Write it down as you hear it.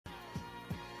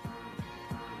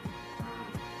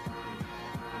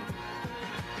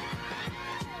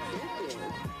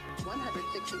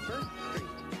161st Street,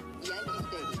 Yankee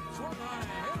Stadium. Swung on,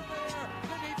 hit in the air, to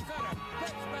deep center,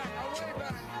 gets back, away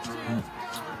back, she is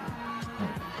gone.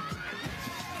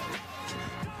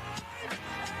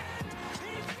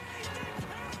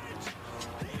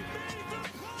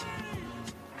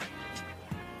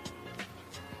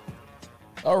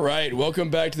 All right, welcome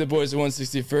back to the Boys of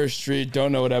 161st Street.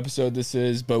 Don't know what episode this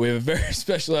is, but we have a very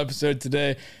special episode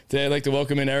today. Today, I'd like to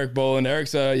welcome in Erik Boland.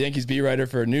 Erik's a Yankees beat writer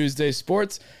for Newsday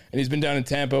Sports, and he's been down in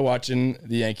Tampa watching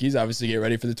the Yankees, obviously get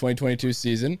ready for the 2022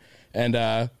 season. And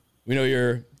we know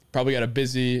you're probably got a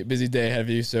busy day ahead of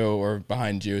you, or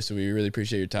behind you, so we really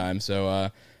appreciate your time. So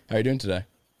how are you doing today?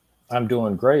 I'm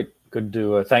doing great. Good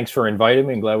to thanks for inviting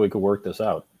me. I'm glad we could work this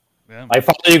out. Yeah. I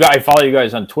follow you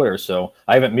guys on Twitter, so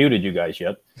I haven't muted you guys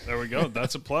yet. There we go.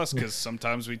 That's a plus because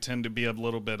sometimes we tend to be a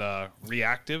little bit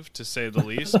reactive, to say the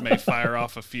least. May fire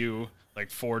off a few, like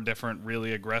 4 different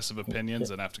really aggressive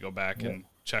opinions and have to go back and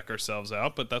check ourselves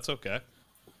out, but that's okay.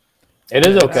 It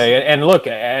is okay. And look,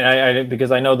 and I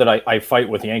because I know that I fight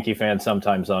with Yankee fans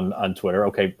sometimes on Twitter.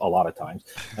 Okay, a lot of times.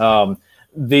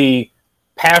 The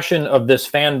passion of this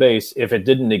fan base, if it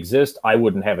didn't exist, I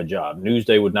wouldn't have a job.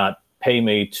 Newsday would not pay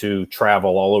me to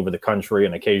travel all over the country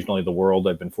and occasionally the world.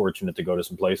 I've been fortunate to go to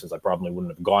some places I probably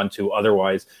wouldn't have gone to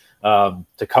otherwise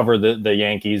to cover the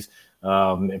Yankees.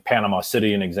 In Panama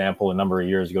City, an example, a number of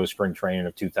years ago, spring training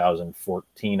of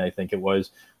 2014, I think it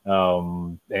was.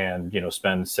 And,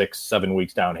 spend 6-7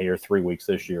 weeks down here, 3 weeks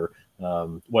this year,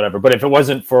 whatever. But if it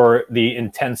wasn't for the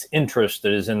intense interest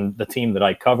that is in the team that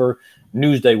I cover,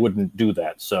 Newsday wouldn't do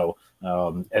that. So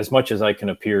as much as I can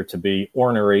appear to be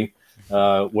ornery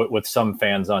with some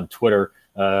fans on Twitter,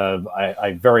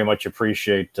 I very much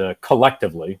appreciate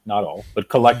collectively, not all, but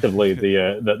collectively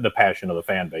the passion of the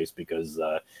fan base because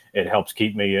it helps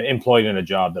keep me employed in a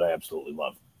job that I absolutely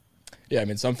love. Yeah, I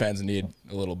mean, some fans need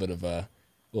a little bit of a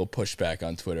little pushback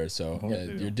on Twitter, so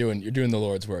you're doing the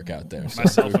Lord's work out there. So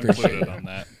Myself included on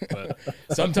that. But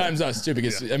sometimes us too,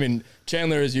 because I mean,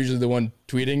 Chandler is usually the one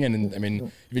tweeting, and I mean,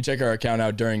 if you check our account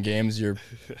out during games, you're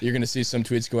going to see some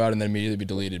tweets go out and then immediately be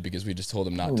deleted because we just told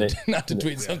him not to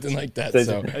tweet something like that.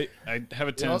 So I have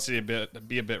a tendency to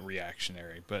be a bit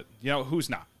reactionary, but who's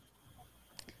not?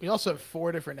 We also have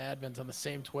 4 different admins on the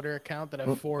same Twitter account that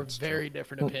have 4 very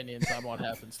different opinions on what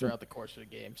happens throughout the course of the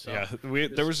game. So yeah,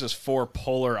 there was just 4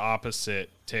 polar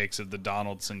opposite takes of the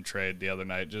Donaldson trade the other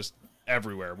night, just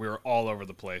everywhere. We were all over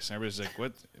the place, and everybody's like,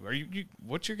 "What are you?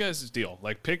 What's your guys' deal?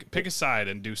 Like, pick a side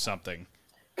and do something."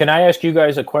 Can I ask you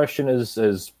guys a question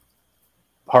as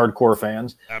hardcore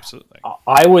fans? Absolutely.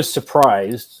 I was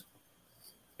surprised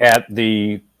at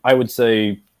I would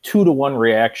say, 2-to-1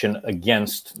 reaction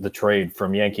against the trade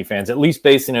from Yankee fans, at least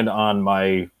basing it on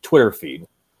my Twitter feed.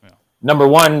 Yeah. Number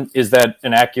one, is that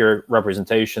an accurate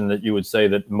representation that you would say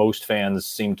that most fans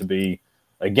seem to be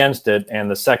against it?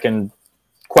 And the second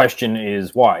question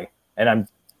is why? And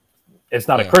it's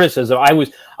not a criticism.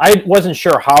 I wasn't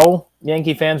sure how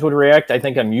Yankee fans would react. I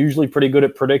think I'm usually pretty good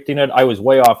at predicting it. I was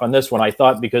way off on this one. I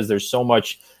thought because there's so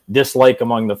much dislike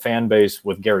among the fan base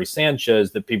with Gary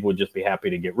Sanchez that people would just be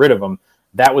happy to get rid of him.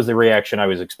 That was the reaction I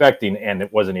was expecting, and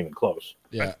it wasn't even close.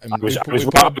 Yeah, I was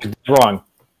wrong.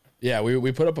 Yeah,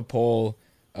 we put up a poll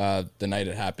the night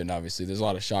it happened. Obviously, there's a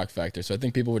lot of shock factor, so I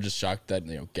think people were just shocked that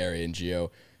Gary and Gio,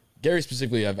 Gary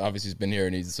specifically, obviously has been here,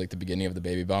 and he's like the beginning of the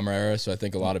baby bomber era. So I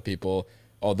think a lot of people,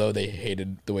 although they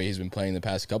hated the way he's been playing the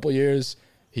past couple of years,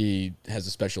 he has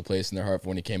a special place in their heart for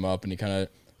when he came up and he kind of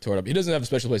tore it up. He doesn't have a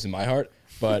special place in my heart,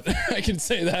 but I can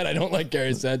say that I don't like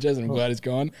Gary Sanchez, and I'm glad he's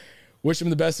gone. Wish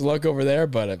him the best of luck over there,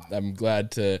 but I'm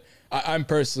glad to. I'm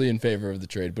personally in favor of the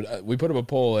trade, but we put up a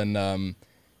poll, and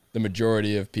the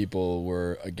majority of people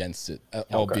were against it,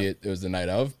 albeit it was the night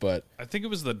of. But I think it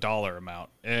was the dollar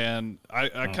amount, and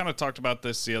I kind of talked about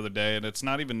this the other day, and it's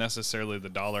not even necessarily the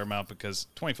dollar amount because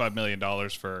 $25 million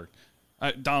for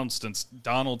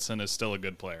Donaldson is still a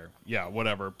good player. Yeah,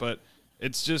 whatever, but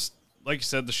it's just like you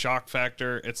said, the shock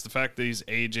factor. It's the fact that he's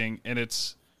aging, and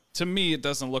to me, it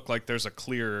doesn't look like there's a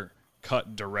clear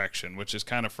cut direction, which is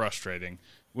kind of frustrating.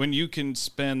 When you can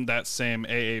spend that same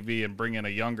AAV and bring in a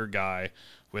younger guy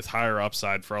with higher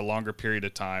upside for a longer period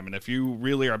of time, and if you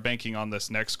really are banking on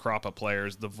this next crop of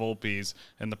players, the Volpes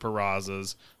and the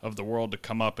Perazzas of the world to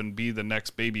come up and be the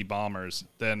next baby bombers,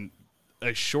 then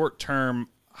a short-term,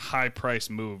 high-price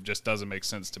move just doesn't make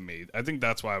sense to me. I think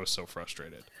that's why I was so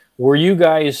frustrated. Were you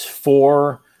guys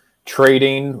for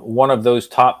trading one of those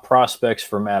top prospects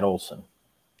for Matt Olson?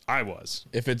 I was.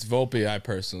 If it's Volpe, I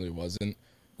personally wasn't.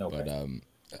 Okay. But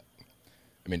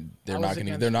I mean, they're not going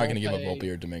to give up Volpe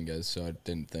or Dominguez, so I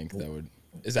didn't think that would.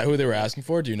 Is that who they were asking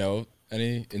for? Do you know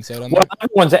Any insight on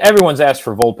Well, that? everyone's asked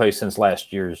for Volpe since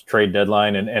last year's trade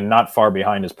deadline, and not far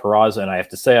behind is Peraza. And I have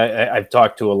to say, I've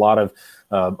talked to a lot of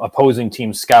opposing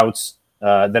team scouts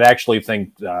that actually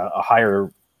think higher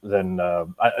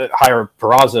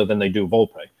Peraza than they do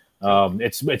Volpe.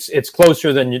 It's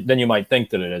closer than you might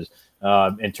think that it is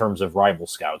in terms of rival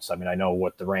scouts. I mean, I know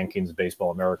what the rankings,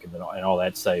 Baseball American, and all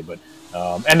that say, but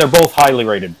and they're both highly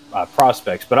rated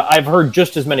prospects. But I've heard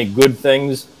just as many good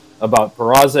things about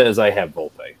Peraza as I have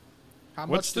Volpe. How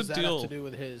What's much the does that deal? have to do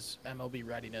with his MLB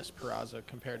readiness, Peraza,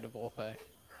 compared to Volpe?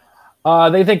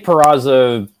 They think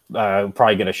Peraza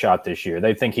probably get a shot this year.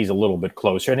 They think he's a little bit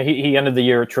closer. And he ended the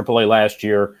year at AAA last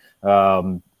year.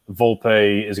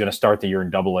 Volpe is going to start the year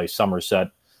in AA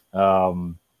Somerset.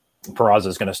 Peraza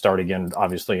is going to start again,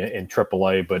 obviously, in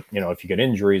AAA. But, if you get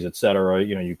injuries, et cetera,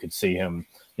 you could see him,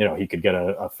 he could get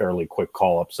a fairly quick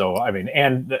call-up. So, I mean,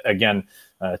 and again,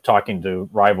 talking to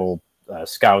rival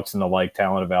scouts and the like,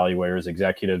 talent evaluators,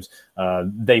 executives,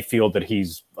 they feel that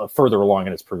he's further along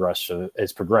in his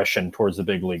progression towards the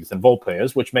big leagues than Volpe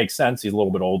is, which makes sense. He's a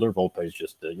little bit older. Volpe is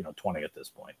just 20 at this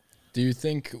point. Do you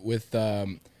think with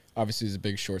obviously there's a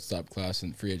big shortstop class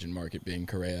and free agent market being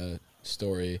Correa,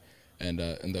 Story, and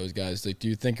those guys, like, do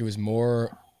you think it was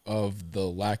more of the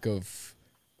lack of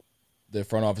the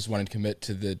front office wanting to commit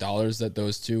to the dollars that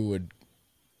those two would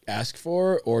ask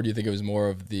for, or do you think it was more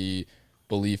of the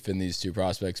belief in these two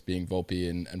prospects being Volpe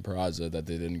and Peraza that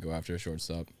they didn't go after a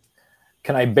shortstop?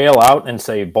 Can I bail out and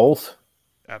say both?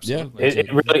 Absolutely.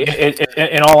 It really,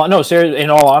 in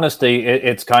all honesty,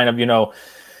 it's kind of,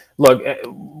 look,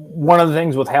 one of the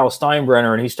things with Hal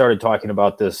Steinbrenner, and he started talking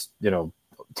about this,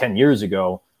 10 years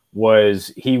ago,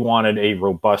 was he wanted a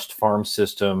robust farm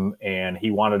system, and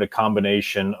he wanted a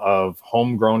combination of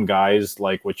homegrown guys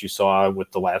like what you saw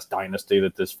with the last dynasty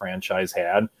that this franchise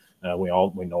had. We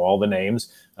know all the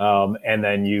names, and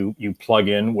then you plug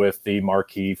in with the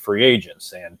marquee free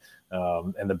agents, and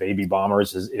the Baby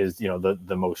Bombers is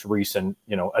the most recent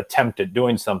attempt at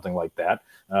doing something like that.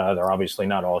 They're obviously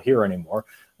not all here anymore,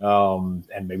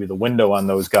 and maybe the window on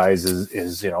those guys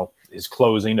is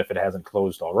closing if it hasn't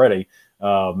closed already.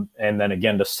 And then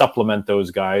again, to supplement those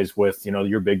guys with,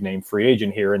 your big name free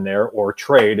agent here and there, or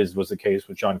trade, as was the case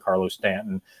with Giancarlo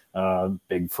Stanton.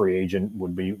 Big free agent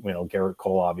would be, Garrett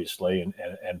Cole, obviously,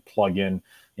 and plug in,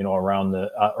 around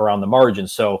the margin.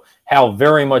 So Hal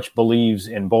very much believes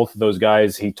in both of those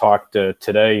guys. He talked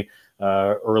today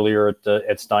earlier at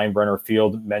Steinbrenner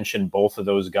Field, mentioned both of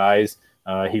those guys.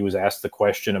 He was asked the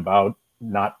question about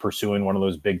not pursuing one of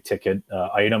those big ticket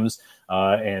items.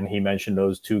 And he mentioned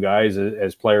those two guys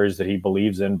as players that he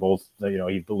believes in. Both,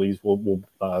 he believes will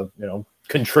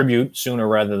contribute sooner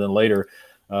rather than later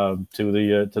to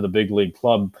the big league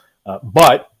club.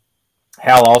 But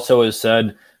Hal also has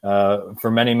said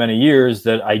for many, many years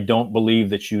that I don't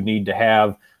believe that you need to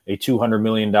have a $200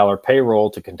 million payroll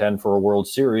to contend for a World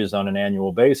Series on an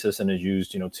annual basis, and has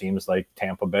used teams like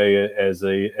Tampa Bay as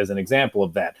an example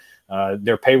of that.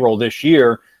 Their payroll this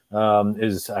year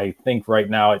is, I think, right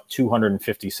now at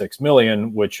 $256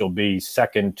 million, which will be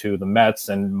second to the Mets,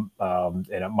 and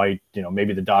it might,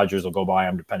 maybe the Dodgers will go by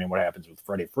them depending on what happens with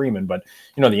Freddie Freeman. But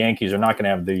the Yankees are not going to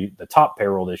have the top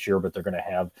payroll this year, but they're going to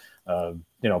have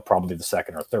probably the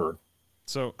second or third.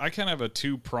 So I kind of have a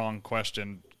two-pronged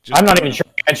question. I'm not even sure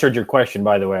I answered your question,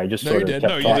 by the way. I just No, sort you of did.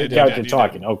 kept No, you talking. did.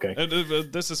 Talking. Okay.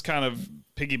 This is kind of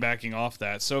piggybacking off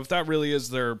that. So if that really is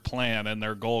their plan and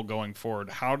their goal going forward,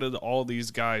 how did all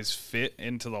these guys fit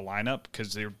into the lineup?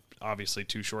 Because they're obviously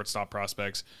two shortstop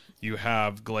prospects. You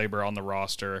have Glaber on the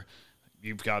roster.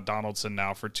 You've got Donaldson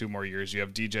now for 2 more years. You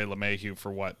have DJ LeMahieu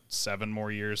for 7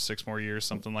 more years, 6 more years,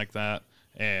 something like that.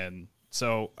 And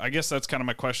so I guess that's kind of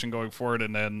my question going forward.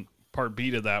 And then part B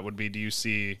to that would be, do you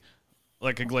see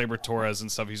like a Glaber Torres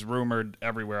and stuff? He's rumored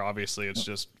everywhere. Obviously, it's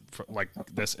just like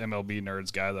this MLB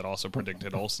nerds guy that also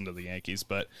predicted Olsen to the Yankees.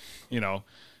 But,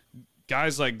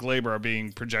 guys like Glaber are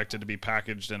being projected to be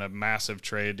packaged in a massive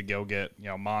trade to go get,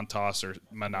 Montas or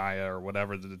Manaea or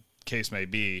whatever the case may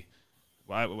be.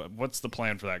 What's the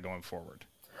plan for that going forward?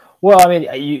 Well, I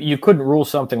mean, you couldn't rule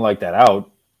something like that out.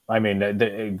 I mean,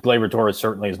 Glaber Torres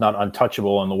certainly is not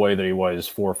untouchable in the way that he was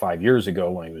 4 or 5 years ago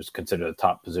when he was considered a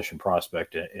top position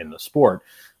prospect in the sport.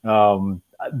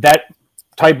 That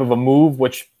type of a move,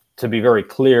 which, to be very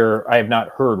clear, I have not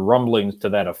heard rumblings to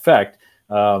that effect,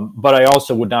 but I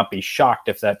also would not be shocked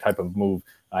if that type of move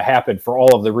happened for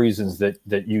all of the reasons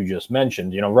that you just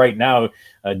mentioned. Right now,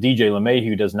 DJ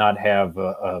LeMahieu does not have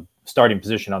a starting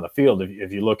position on the field.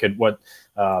 If you look at what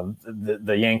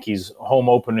the Yankees' home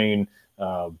opening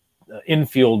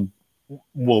infield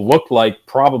will look like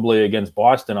probably against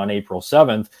Boston on April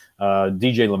 7th,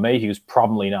 DJ LeMahieu's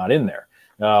probably not in there.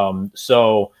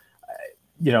 So,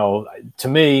 to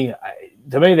me,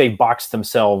 they boxed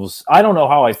themselves. I don't know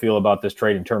how I feel about this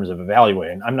trade in terms of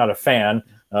evaluating. I'm not a fan.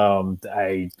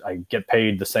 I get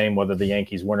paid the same whether the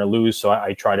Yankees win or lose, so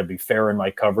I try to be fair in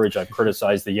my coverage. I've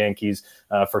criticized the Yankees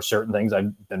for certain things.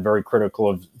 I've been very critical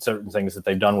of certain things that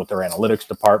they've done with their analytics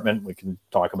department. We can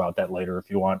talk about that later if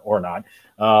you want or not.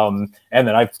 And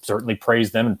then I've certainly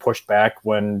praised them and pushed back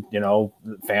when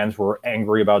fans were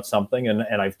angry about something,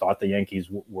 and I've thought the Yankees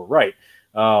were right.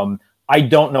 I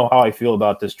don't know how I feel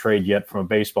about this trade yet from a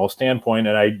baseball standpoint,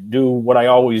 and I do what I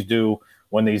always do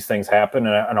when these things happen,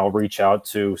 and I'll reach out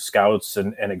to scouts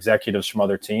and executives from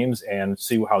other teams and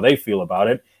see how they feel about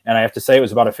it. And I have to say it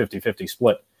was about a 50-50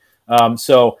 split.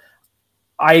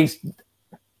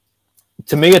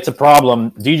 To me, it's a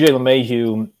problem. DJ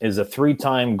LeMahieu is a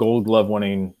 3-time Gold Glove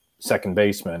winning second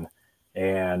baseman,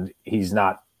 and he's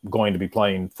not going to be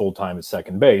playing full-time at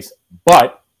second base.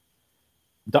 But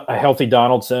a healthy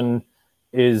Donaldson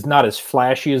is not as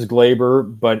flashy as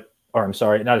Glaber,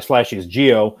 not as flashy as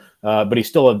Gio, but he's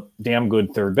still a damn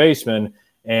good third baseman.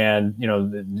 And,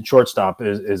 the shortstop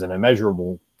is an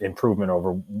immeasurable improvement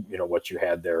over, what you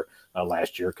had there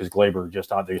last year, because Glaber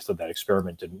just obviously that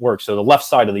experiment didn't work. So the left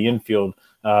side of the infield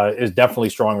is definitely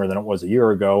stronger than it was a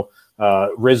year ago.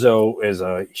 Rizzo is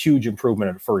a huge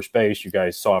improvement at first base. You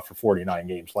guys saw it for 49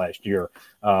 games last year.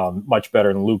 Much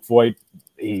better than Luke Voigt.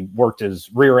 He worked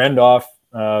his rear end off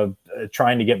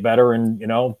trying to get better, and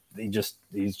he's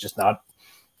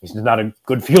not a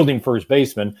good fielding first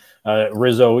baseman.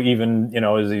 Rizzo, even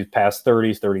as he's past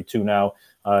 30s, 32 now,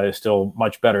 is still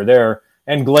much better there.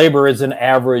 And Glaber is an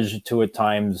average to at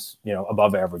times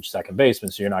above average second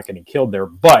baseman, so you're not getting killed there.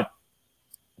 But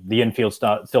the infield's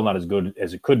still not as good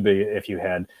as it could be if you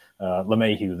had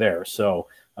LeMahieu there. So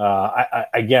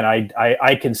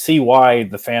I can see why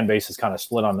the fan base is kind of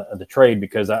split on the trade,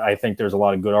 because I think there's a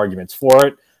lot of good arguments for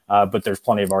it, but there's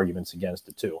plenty of arguments against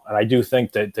it too. And I do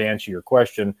think that, to answer your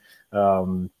question,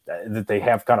 that they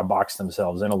have kind of boxed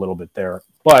themselves in a little bit there.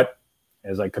 But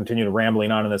as I continue to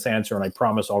rambling on in this answer, and I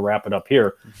promise I'll wrap it up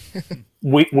here,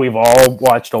 we've all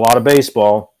watched a lot of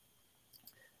baseball.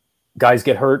 Guys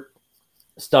get hurt,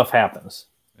 stuff happens.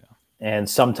 Yeah. And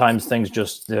sometimes things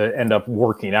just end up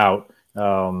working out.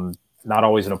 Not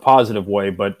always in a positive way,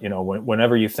 but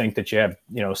whenever you think that you have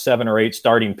 7 or 8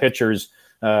 starting pitchers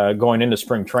going into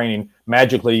spring training,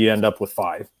 magically you end up with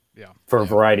 5. Yeah, for a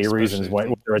variety of reasons,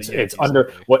 whether it's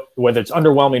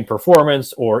underwhelming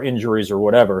performance or injuries or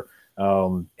whatever.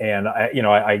 And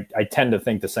I tend to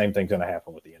think the same thing's going to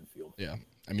happen with the infield. Yeah,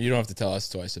 I mean, you don't have to tell us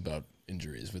twice about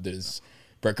injuries, but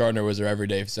Brett Gardner was our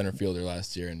everyday center fielder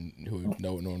last year, and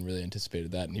no one really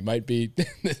anticipated that. And he might be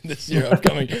this year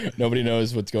upcoming. Nobody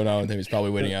knows what's going on with him. He's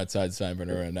probably waiting outside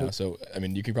Steinbrenner right now. So, I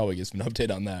mean, you can probably give some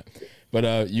update on that.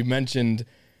 But you mentioned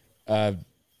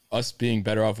us being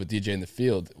better off with DJ in the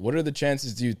field. What are the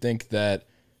chances, do you think, that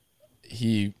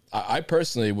I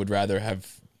personally would rather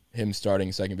have him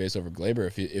starting second base over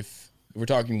Glaber. If we're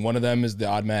talking one of them is the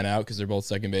odd man out because they're both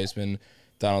second basemen,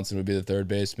 Donaldson would be the third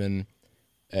baseman,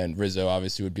 and Rizzo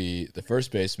obviously would be the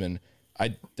first baseman.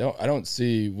 I don't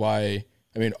see why.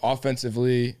 I mean,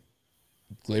 offensively,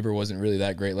 Glaber wasn't really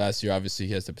that great last year. Obviously,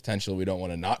 he has the potential. We don't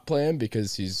want to not play him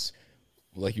because he's,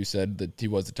 like you said, that he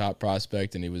was the top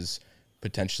prospect and he was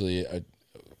potentially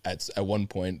at one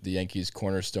point the Yankees'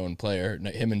 cornerstone player.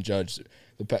 Him and Judge,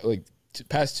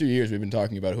 past 2 years we've been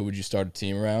talking about who would you start a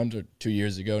team around, or 2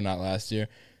 years ago, not last year,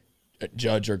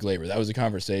 Judge or Glaber. That was a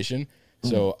conversation.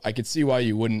 So I could see why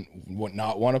you would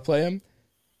not want to play him.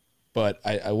 But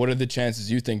what are the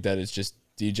chances you think that it's just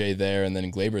DJ there and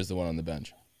then Glaber is the one on the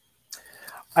bench?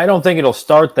 I don't think it'll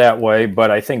start that way,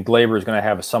 but I think Glaber is going to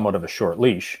have somewhat of a short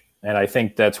leash. And I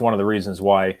think that's one of the reasons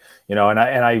why,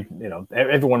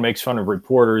 everyone makes fun of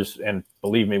reporters, and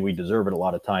believe me, we deserve it a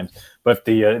lot of times. But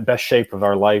the best shape of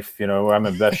our life, I'm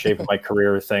in best shape of my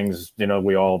career. Things,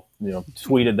 we all,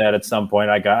 tweeted that at some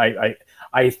point. I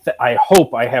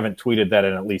hope I haven't tweeted that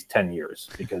in at least 10 years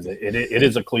because it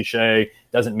is a cliche,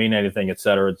 doesn't mean anything, et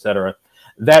cetera, et cetera.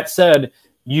 That said,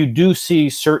 you do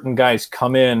see certain guys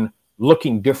come in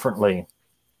looking differently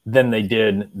than they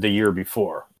did the year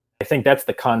before. I think that's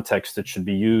the context that should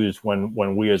be used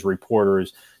when we as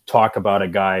reporters talk about a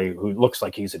guy who looks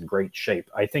like he's in great shape.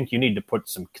 I think you need to put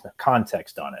some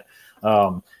context on it.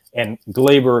 And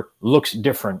Glaber looks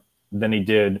different than he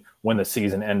did when the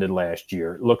season ended last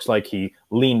year. It looks like he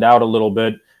leaned out a little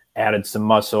bit, added some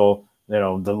muscle,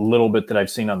 the little bit that I've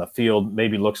seen on the field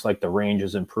maybe looks like the range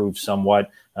has improved somewhat.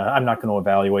 I'm not going to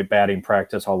evaluate batting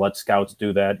practice. I'll let scouts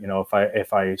do that.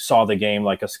 If I saw the game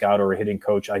like a scout or a hitting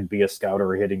coach, I'd be a scout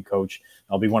or a hitting coach.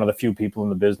 I'll be one of the few people in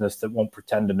the business that won't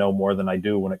pretend to know more than I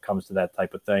do when it comes to that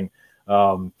type of thing.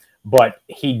 But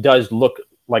he does look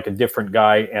like a different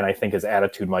guy, and I think his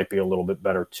attitude might be a little bit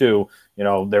better too.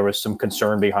 There was some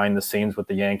concern behind the scenes with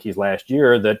the Yankees last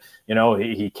year that,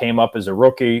 he came up as a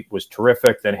rookie, was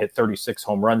terrific, then hit 36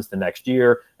 home runs the next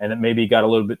year, and that maybe he got a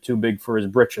little bit too big for his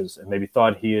britches and maybe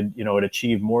thought he had, had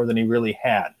achieved more than he really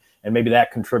had. And maybe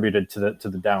that contributed to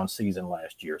the down season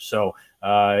last year. So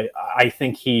I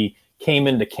think he came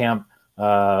into camp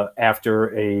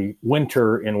after a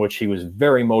winter in which he was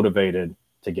very motivated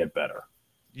to get better.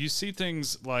 You see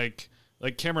things like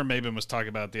Cameron Maben was talking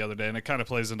about the other day, and it kind of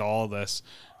plays into all of this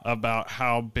about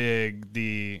how big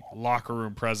the locker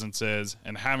room presence is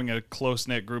and having a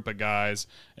close-knit group of guys.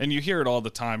 And you hear it all the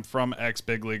time from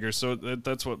ex-big leaguers. So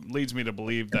that's what leads me to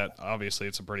believe that obviously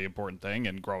it's a pretty important thing,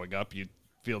 and growing up you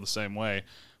feel the same way.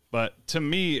 But to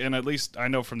me, and at least I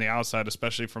know from the outside,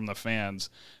 especially from the fans,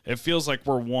 it feels like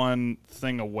we're one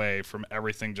thing away from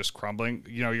everything just crumbling.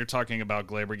 You're talking about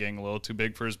Glaber getting a little too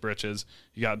big for his britches.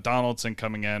 You got Donaldson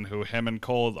coming in, who him and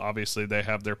Cole, obviously they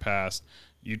have their past.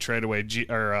 You trade away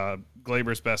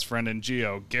Glaber's best friend in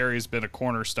Gio. Gary's been a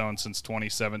cornerstone since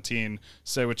 2017.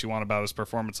 Say what you want about his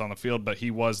performance on the field, but he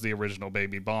was the original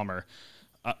baby bomber.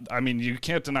 You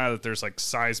can't deny that there's like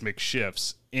seismic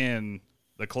shifts in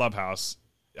the clubhouse.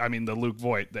 The Luke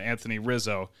Voigt, the Anthony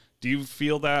Rizzo. Do you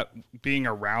feel that being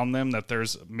around them, that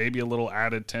there's maybe a little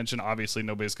added tension? Obviously,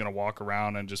 nobody's going to walk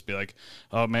around and just be like,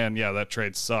 oh, man, yeah, that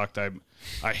trade sucked. I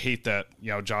hate that,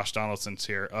 Josh Donaldson's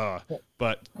here.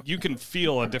 But you can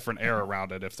feel a different air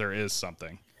around it if there is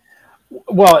something.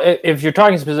 Well, if you're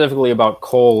talking specifically about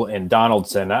Cole and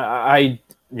Donaldson, that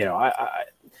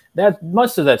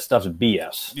most of that stuff's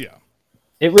BS. Yeah.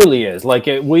 It really is. Like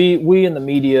we in the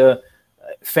media,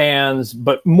 fans,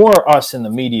 but more us in the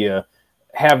media,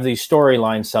 have these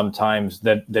storylines sometimes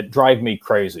that drive me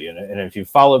crazy. And if you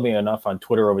followed me enough on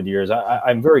Twitter over the years,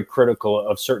 I'm very critical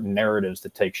of certain narratives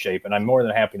that take shape, and I'm more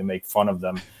than happy to make fun of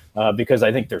them because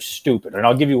I think they're stupid. And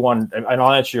I'll give you one, and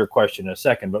I'll answer your question in a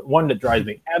second, but one that drives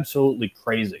me absolutely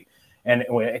crazy, and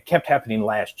it kept happening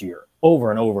last year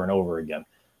over and over and over again,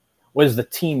 was the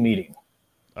team meeting.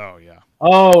 Oh, yeah.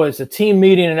 Oh, it's a team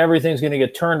meeting and everything's going to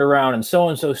get turned around. And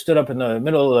so-and-so stood up in the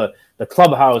middle of the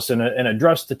clubhouse and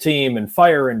addressed the team and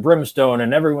fire and brimstone,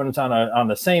 and everyone's on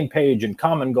the same page and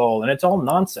common goal. And it's all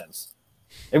nonsense.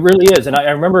 It really is. And I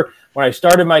remember when I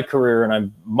started my career, and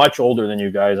I'm much older than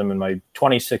you guys. I'm in my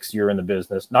 26th year in the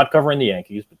business, not covering the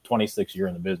Yankees, but 26th year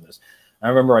in the business. I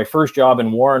remember my first job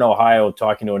in Warren, Ohio,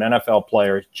 talking to an NFL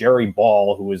player, Jerry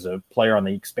Ball, who was a player on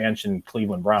the expansion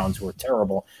Cleveland Browns, who were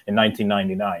terrible in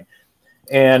 1999.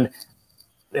 And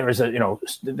there was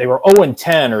they were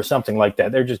 0-10 or something like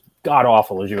that. They're just god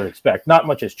awful, as you would expect. Not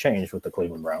much has changed with the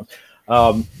Cleveland Browns.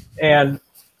 And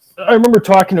I remember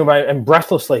talking to him and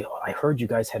breathlessly, I heard you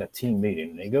guys had a team meeting.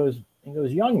 And he goes,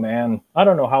 young man, I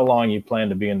don't know how long you plan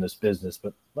to be in this business,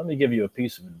 but let me give you a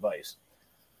piece of advice.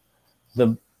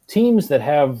 The teams that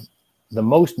have the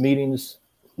most meetings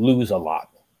lose a lot.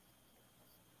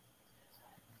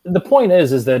 The point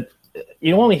is that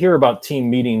you only hear about team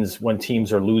meetings when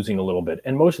teams are losing a little bit,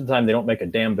 and most of the time they don't make a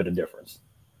damn bit of difference.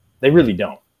 They really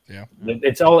don't. Yeah,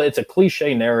 it's a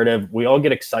cliche narrative. We all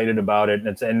get excited about it,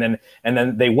 and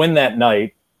then they win that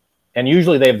night, and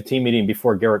usually they have the team meeting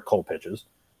before Garrett Cole pitches.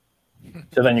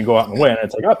 So then you go out and win. And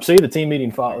it's like, oh, see, the team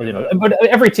meeting follows. But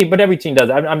every team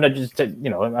does. I'm not just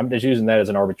I'm just using that as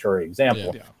an arbitrary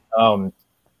example. Yeah.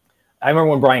 I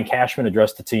remember when Brian Cashman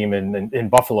addressed the team in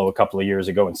Buffalo a couple of years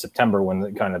ago in September, when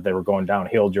they were going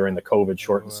downhill during the COVID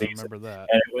shortened season. I remember that.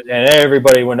 And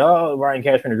everybody went, oh, Brian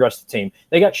Cashman addressed the team.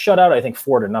 They got shut out, I think,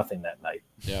 4-0 that night.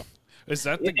 Yeah. Is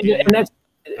that the game? And that's,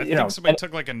 I think somebody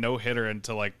took like a no-hitter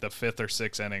into like the 5th or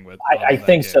 6th inning with. I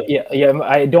think so. Yeah.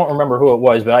 I don't remember who it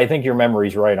was, but I think your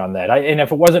memory's right on that. And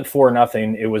if it wasn't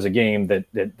 4-0, it was a game that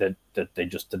they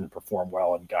just didn't perform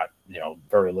well and got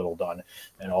very little done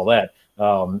and all that.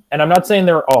 And I'm not saying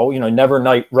they're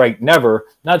never right, never.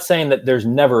 Not saying that there's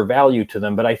never value to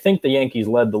them, but I think the Yankees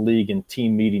led the league in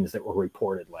team meetings that were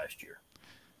reported last year.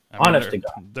 Honest to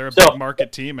God, they're a big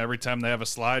market team. Every time they have a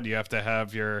slide, you have to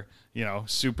have your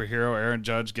superhero Aaron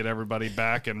Judge, get everybody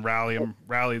back and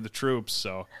rally the troops.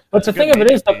 So, but the thing of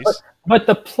it is, but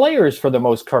the players for the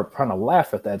most part kind of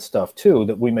laugh at that stuff too,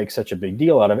 that we make such a big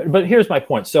deal out of it. But here's my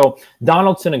point. So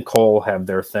Donaldson and Cole have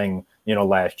their thing,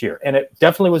 last year, and it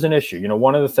definitely was an issue.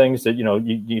 One of the things that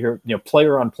you hear,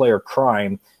 player on player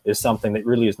crime is something that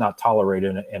really is not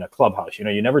tolerated in a clubhouse.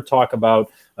 You never talk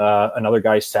about another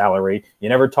guy's salary. You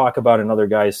never talk about another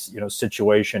guy's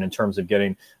situation in terms of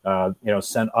getting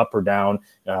sent up or down.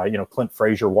 Clint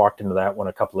Frazier walked into that one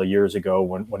a couple of years ago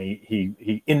when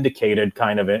he indicated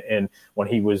kind of in when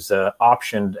he was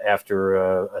optioned after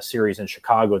a series in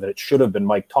Chicago that it should have been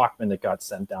Mike Tauchman that got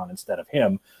sent down instead of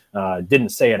him. Didn't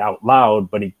say it out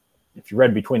loud, but if you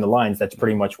read between the lines, that's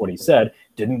pretty much what he said.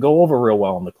 Didn't go over real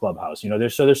well in the clubhouse.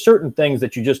 There's certain things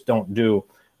that you just don't do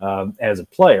as a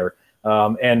player.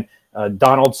 And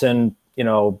Donaldson,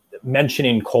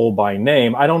 mentioning Cole by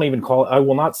name, I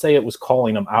will not say it was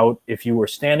calling him out. If you were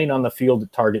standing on the field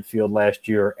at Target Field last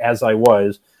year, as I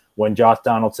was, when Josh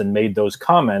Donaldson made those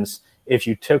comments, if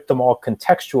you took them all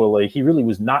contextually, he really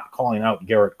was not calling out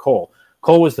Garrett Cole.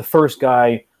 Cole was the first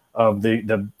guy of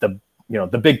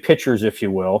the big pitchers, if you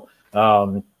will,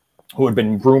 who had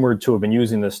been rumored to have been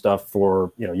using this stuff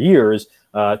for years,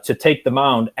 to take the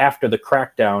mound after the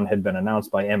crackdown had been announced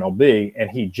by MLB, and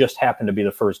he just happened to be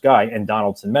the first guy. And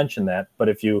Donaldson mentioned that. But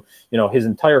if his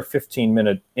entire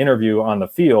 15-minute interview on the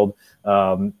field,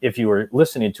 if you were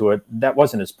listening to it, that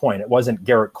wasn't his point. It wasn't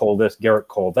Garrett Cole this, Garrett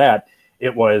Cole that.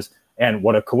 It was, and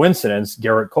what a coincidence,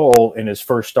 Garrett Cole, in his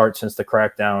first start since the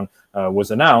crackdown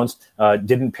was announced,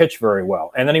 didn't pitch very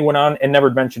well. And then he went on and never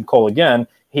mentioned Cole again.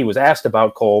 He was asked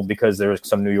about Cole because there was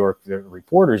some New York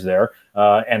reporters there,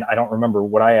 and I don't remember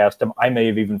what I asked him. I may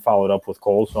have even followed up with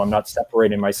Cole, so I'm not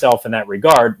separating myself in that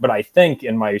regard. But I think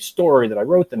in my story that I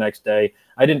wrote the next day,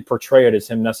 I didn't portray it as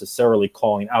him necessarily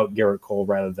calling out Garrett Cole,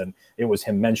 rather than it was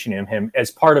him mentioning him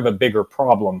as part of a bigger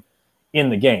problem in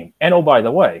the game. And oh, by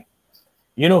the way,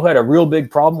 who had a real big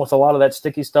problem with a lot of that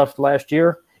sticky stuff last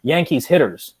year? Yankees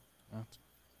hitters.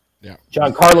 Yeah.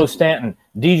 Giancarlo Stanton,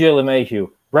 DJ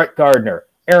LeMahieu, Brett Gardner,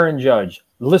 Aaron Judge,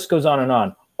 the list goes on and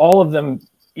on. All of them,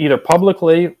 either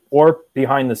publicly or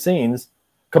behind the scenes,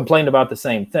 complained about the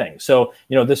same thing. So,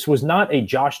 this was not a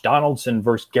Josh Donaldson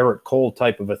versus Garrett Cole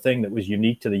type of a thing that was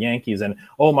unique to the Yankees. And,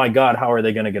 oh my God, how are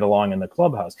they going to get along in the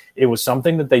clubhouse? It was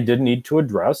something that they did need to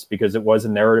address because it was a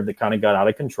narrative that kind of got out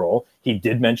of control. He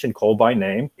did mention Cole by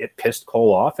name. It pissed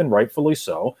Cole off, and rightfully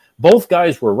so. Both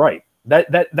guys were right.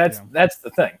 That's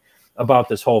the thing about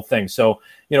this whole thing. So,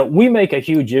 we make a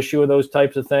huge issue of those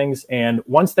types of things. And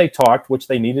once they talked, which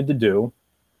they needed to do,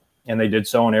 and they did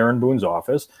so in Aaron Boone's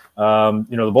office,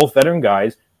 they're both veteran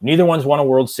guys. Neither one's won a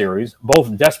World Series.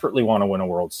 Both desperately want to win a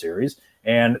World Series.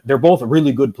 And they're both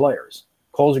really good players.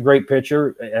 Cole's a great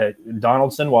pitcher.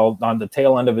 Donaldson, while on the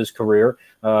tail end of his career,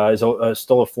 is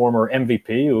still a former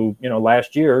MVP who,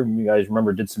 last year, you guys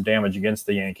remember, did some damage against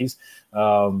the Yankees.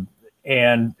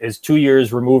 And is 2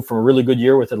 years removed from a really good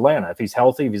year with Atlanta. If he's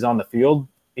healthy, if he's on the field,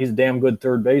 he's a damn good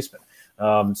third baseman.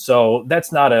 So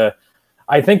that's not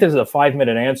I think this is a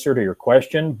 5-minute answer to your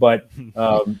question, but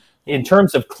in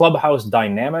terms of clubhouse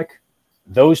dynamic,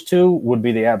 those two would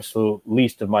be the absolute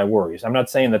least of my worries. I'm not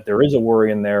saying that there is a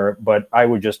worry in there, but I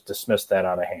would just dismiss that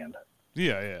out of hand.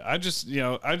 Yeah. I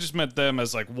just meant them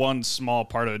as like one small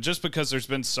part of it, just because there's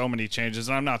been so many changes.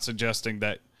 And I'm not suggesting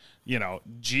that,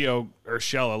 Gio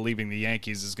Urshela leaving the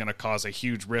Yankees is going to cause a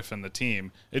huge rift in the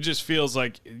team. It just feels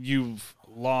like you've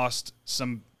lost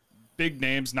some big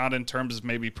names, not in terms of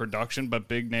maybe production, but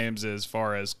big names as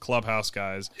far as clubhouse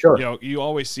guys. Sure. You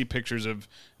always see pictures of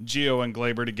Gio and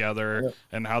Glaber together,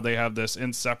 and how they have this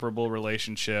inseparable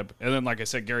relationship. And then, like I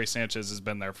said, Gary Sanchez has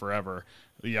been there forever.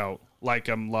 Like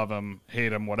him, love him,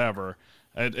 hate him, whatever.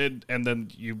 And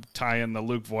then you tie in the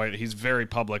Luke Voigt. He's very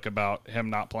public about him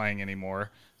not playing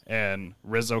anymore. And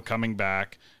Rizzo coming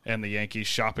back, and the Yankees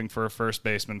shopping for a first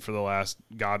baseman for the last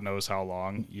God knows how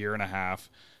long, year and a half.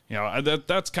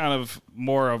 That's kind of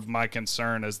more of my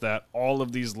concern, is that all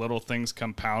of these little things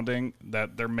compounding,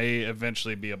 that there may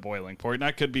eventually be a boiling point. And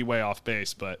I could be way off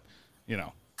base, but,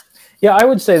 Yeah, I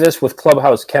would say this with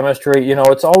clubhouse chemistry.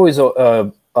 It's always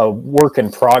a work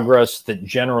in progress that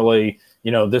generally,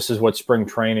 this is what spring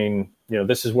training,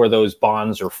 this is where those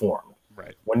bonds are formed.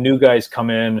 Right. When new guys come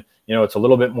in, it's a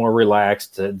little bit more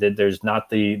relaxed. There's not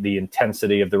the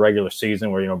intensity of the regular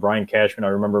season where, Brian Cashman, I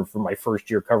remember from my first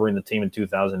year covering the team in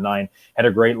 2009, had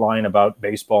a great line about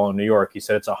baseball in New York. He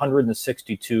said it's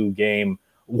 162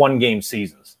 one-game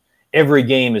seasons. Every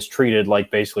game is treated like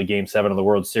basically Game 7 of the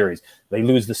World Series. They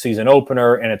lose the season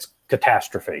opener, and it's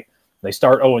catastrophe. They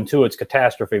start 0-2, it's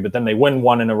catastrophe, but then they win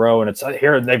one in a row, and it's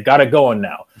here they've got it going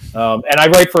now. And I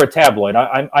write for a tabloid.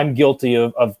 I'm guilty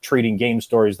of treating game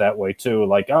stories that way too.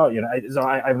 Like, oh, so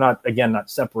I'm not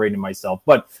separating myself,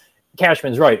 but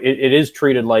Cashman's right. It is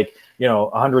treated like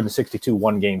 162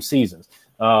 one-game seasons.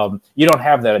 You don't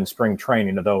have that in spring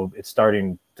training, although it's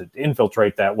starting to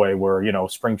infiltrate that way where,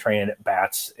 spring training at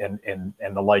bats and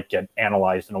the like get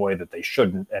analyzed in a way that they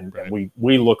shouldn't. And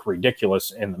we look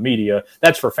ridiculous in the media.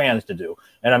 That's for fans to do.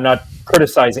 And I'm not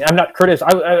criticizing.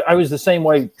 I was the same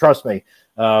way, trust me,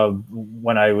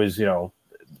 when I was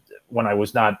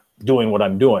not doing what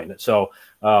I'm doing. So,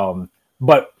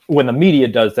 but when the media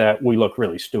does that, we look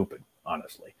really stupid,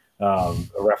 honestly.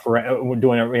 We're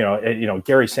doing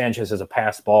Gary Sanchez has a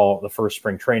pass ball the first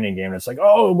spring training game, and it's like,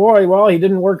 oh boy, well, he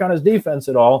didn't work on his defense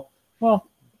at all. Well,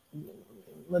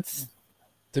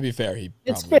 to be fair, he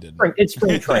probably didn't. It's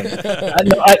spring training.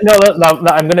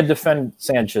 I'm going to defend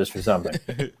Sanchez for something.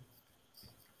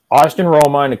 Austin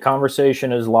Romine, the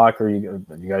conversation is locker. You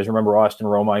guys remember Austin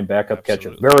Romine, backup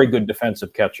catcher, very good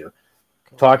defensive catcher.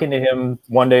 Talking to him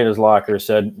one day at his locker,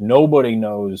 said nobody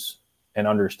knows and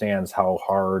understands how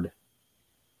hard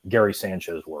Gary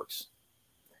Sanchez works.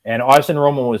 And Austin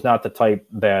Roman was not the type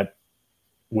that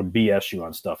would BS you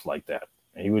on stuff like that.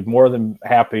 He was more than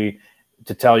happy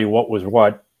to tell you what was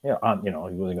what. He wasn't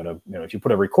going to, if you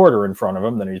put a recorder in front of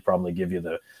him, then he'd probably give you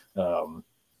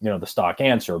the stock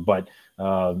answer. But,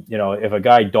 if a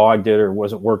guy dogged it or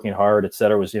wasn't working hard, et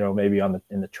cetera, was, maybe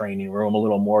in the training room a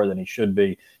little more than he should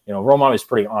be, Roman was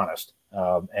pretty honest.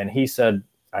 And he said,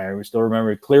 I still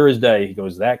remember it clear as day. He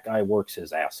goes, that guy works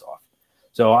his ass off.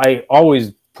 So I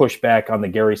always push back on the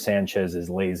Gary Sanchez's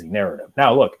lazy narrative.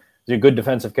 Now, look, is he a good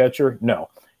defensive catcher? No.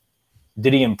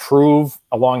 Did he improve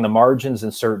along the margins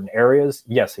in certain areas?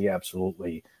 Yes, he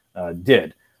absolutely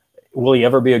did. Will he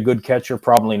ever be a good catcher?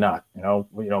 Probably not. You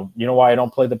know why I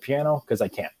don't play the piano? Because I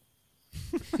can't.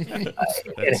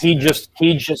 And he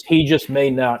just may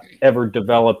not ever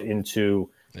develop into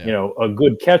a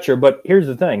good catcher. But here's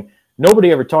the thing.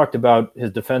 Nobody ever talked about his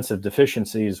defensive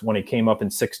deficiencies when he came up in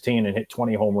 16 and hit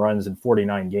 20 home runs in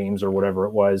 49 games or whatever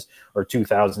it was, or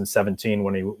 2017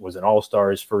 when he was an All-Star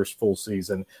his first full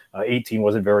season. 18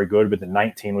 wasn't very good, but then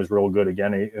 19 was real good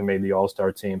again. He made the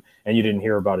All-Star team, and you didn't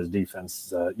hear about his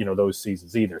defense, those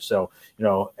seasons either. So,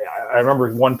 I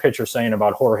remember one pitcher saying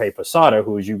about Jorge Posada,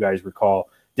 who, as you guys recall,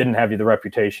 didn't have the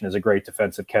reputation as a great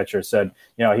defensive catcher, said,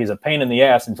 he's a pain in the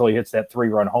ass until he hits that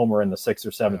 3-run homer in the 6th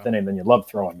or 7th inning, then you love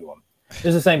throwing to him. It's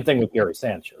the same thing with Gary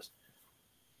Sanchez.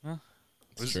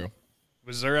 That's true.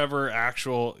 Was there ever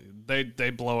they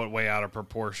blow it way out of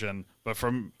proportion, but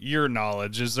from your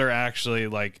knowledge, is there actually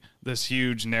like this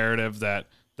huge narrative that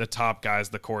the top guys,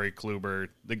 the Corey Kluber,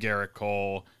 the Garrett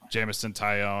Cole, Jamison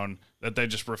Tyone, that they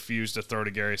just refuse to throw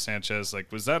to Gary Sanchez?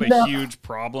 Like, was that a huge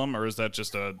problem, or is that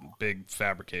just a big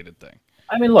fabricated thing?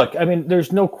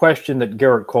 There's no question that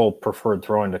Garrett Cole preferred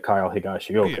throwing to Kyle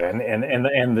Higashioka,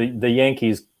 and the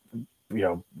Yankees,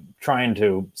 trying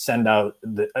to send out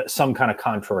some kind of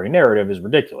contrary narrative is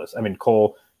ridiculous.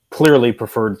 Cole clearly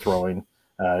preferred throwing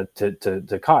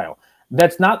to Kyle.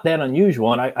 That's not that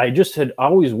unusual, and I just had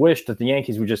always wished that the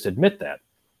Yankees would just admit that.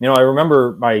 I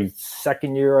remember my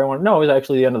second year, it was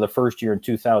actually the end of the first year in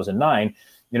 2009.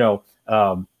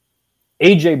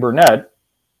 AJ Burnett,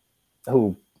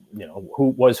 who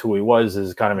who he was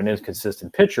is kind of an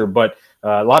inconsistent pitcher, but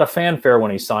a lot of fanfare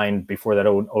when he signed before that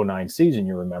 09 season,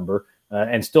 you remember,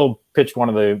 and still pitched one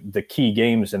of the key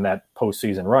games in that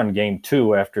postseason run, Game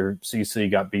 2, after CC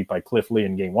got beat by Cliff Lee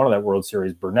in Game 1 of that World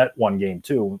Series. Burnett won Game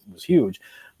 2, it was huge.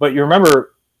 But you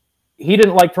remember, he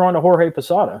didn't like throwing to Jorge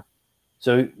Posada.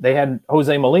 So they had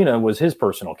Jose Molina was his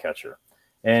personal catcher.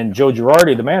 And Joe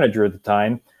Girardi, the manager at the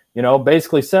time,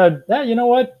 basically said, you know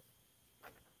what?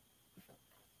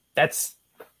 That's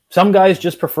some guys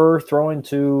just prefer throwing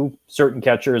to certain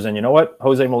catchers. And you know what?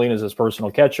 Jose Molina is his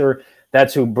personal catcher.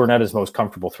 That's who Burnett is most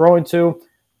comfortable throwing to.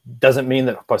 Doesn't mean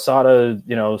that Posada,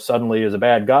 suddenly is a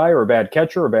bad guy or a bad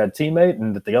catcher or a bad teammate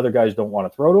and that the other guys don't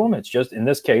want to throw to him. It's just, in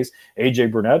this case,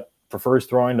 AJ Burnett prefers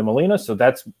throwing to Molina. So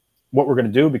that's what we're going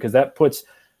to do because that puts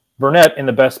Burnett in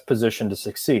the best position to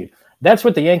succeed. That's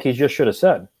what the Yankees just should have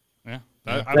said. Yeah.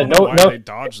 I don't know why they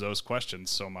dodge those questions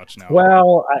so much now.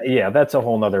 Well, that's a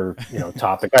whole nother,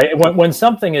 topic. When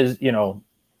something is,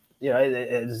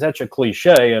 it's such a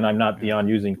cliche, and I'm not beyond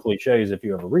using cliches if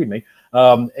you ever read me.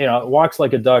 Walks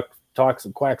like a duck,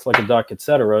 quacks like a duck,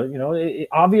 etc.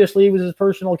 Obviously he was his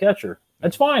personal catcher.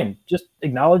 That's fine. Just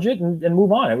acknowledge it and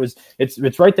move on.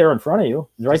 It's right there in front of you.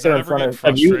 It's right there in front of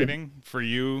you. Frustrating for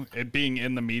you, it being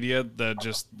in the media,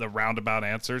 the roundabout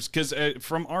answers. Because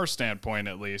from our standpoint,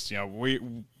 at least,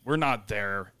 we're not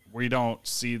there We don't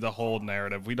see the whole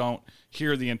narrative. We don't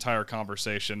hear the entire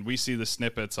conversation. We see the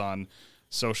snippets on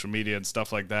social media and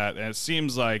stuff like that. And it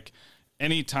seems like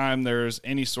anytime there's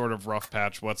any sort of rough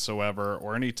patch whatsoever,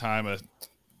 or anytime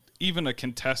even a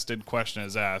contested question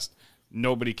is asked,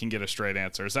 nobody can get a straight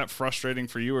answer. Is that frustrating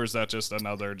for you, or is that just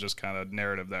another just kind of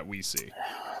narrative that we see?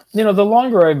 The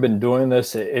longer I've been doing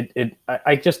this,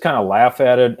 I just kind of laugh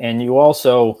at it. And you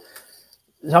also,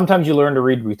 sometimes you learn to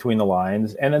read between the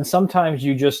lines. And then sometimes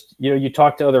you just, you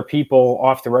talk to other people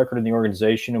off the record in the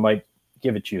organization who might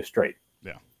give it to you straight.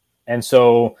 Yeah. And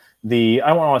so I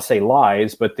don't want to say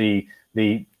lies, but the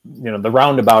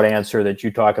roundabout answer that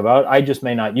you talk about, I just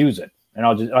may not use it. And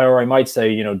I might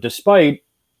say, despite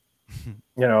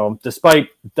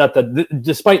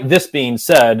this being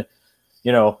said,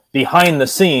 behind the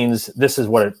scenes, this is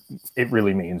what it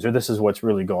really means, or this is what's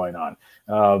really going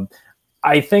on.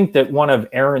 I think that one of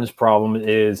Aaron's problem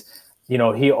is,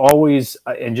 he always,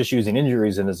 and just using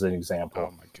injuries as an example,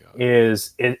 Oh my God.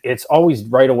 it's always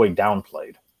right away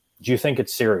downplayed. Do you think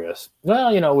it's serious?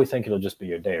 Well, we think it'll just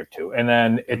be a day or two. And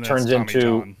then it turns Tommy into,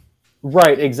 John.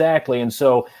 right, exactly.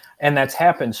 And that's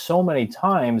happened so many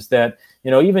times that,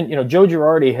 even Joe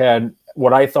Girardi had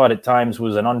what I thought at times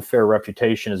was an unfair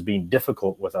reputation as being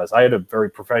difficult with us. I had a very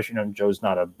professional, Joe's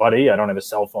not a buddy. I don't have a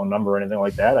cell phone number or anything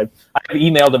like that. I've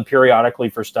emailed him periodically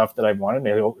for stuff that I've wanted.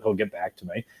 Maybe he'll get back to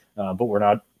me. But we're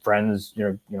not friends,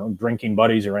 drinking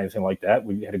buddies or anything like that.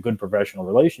 We had a good professional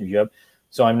relationship.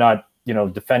 So I'm not,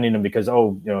 defending him because,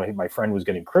 my friend was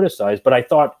getting criticized. But I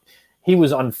thought he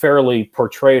was unfairly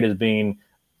portrayed as being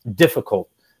difficult.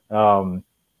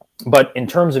 But in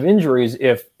terms of injuries,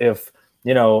 if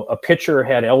a pitcher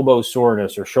had elbow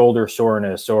soreness or shoulder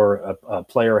soreness, or a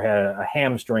player had a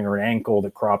hamstring or an ankle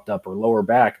that cropped up, or lower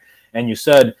back, and you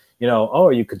said,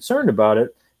 are you concerned about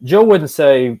it? Joe wouldn't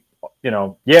say,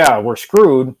 yeah, we're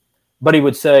screwed, but he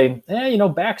would say,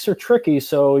 backs are tricky,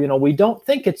 so, we don't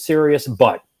think it's serious,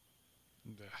 but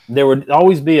there would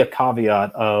always be a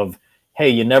caveat of, hey,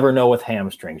 you never know with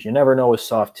hamstrings. You never know with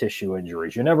soft tissue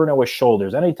injuries. You never know with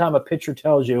shoulders. Anytime a pitcher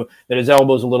tells you that his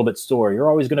elbow's a little bit sore, you're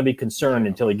always going to be concerned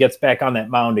until he gets back on that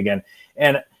mound again.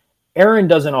 And Aaron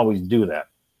doesn't always do that.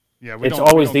 Yeah, we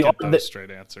don't get those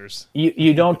straight answers.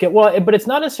 You don't get, but it's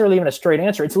not necessarily even a straight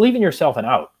answer. It's leaving yourself an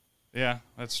out. Yeah,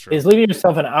 that's true. It's leaving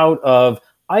yourself an out of,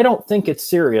 I don't think it's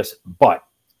serious, but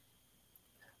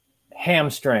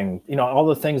hamstring, all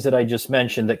the things that I just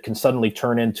mentioned that can suddenly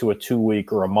turn into a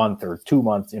 2-week or a month or 2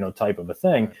 months, type of a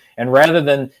thing. Right. And rather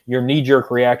than your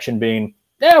knee-jerk reaction being,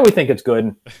 we think it's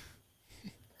good.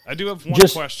 I do have one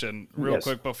question real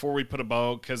quick before we put a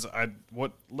bow, because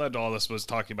what led to all this was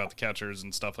talking about the catchers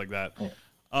and stuff like that.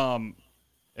 Yeah.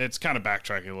 It's kind of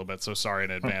backtracking a little bit, so sorry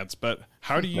in advance. But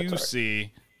how do you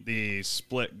see the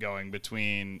split going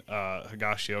between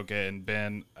Higashioka and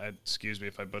Ben? Excuse me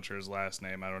if I butcher his last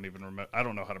name. I don't even remember. I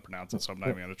don't know how to pronounce it, so I'm not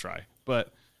even going to try.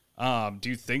 But do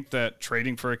you think that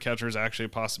trading for a catcher is actually a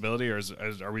possibility, or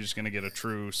are we just going to get a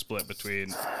true split between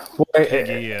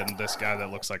Higgy and this guy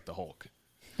that looks like the Hulk?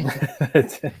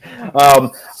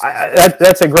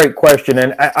 That's a great question,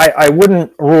 and I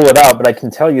wouldn't rule it out, but I can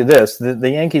tell you this: the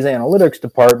Yankees analytics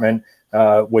department,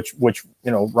 which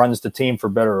runs the team for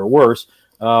better or worse,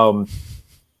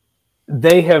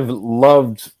 they have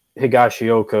loved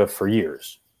Higashioka for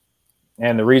years.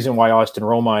 And the reason why Austin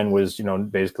Romine was,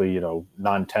 basically,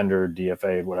 non-tendered,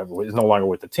 DFA, whatever, is no longer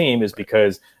with the team is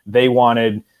because they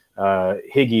wanted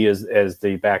Higgy as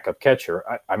the backup catcher.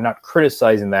 I'm not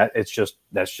criticizing that. That's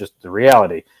just the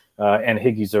reality. And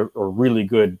Higgy's a really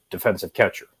good defensive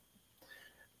catcher.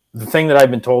 The thing that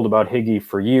I've been told about Higgy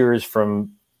for years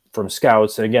from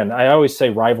scouts, and again, I always say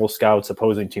rival scouts,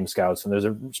 opposing team scouts, and there's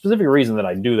a specific reason that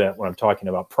I do that when I'm talking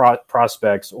about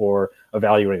prospects or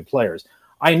evaluating players.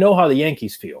 I know how the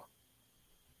Yankees feel.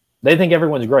 They think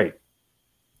everyone's great.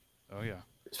 Oh yeah,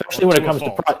 especially when it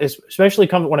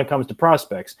comes to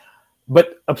prospects.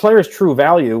 But a player's true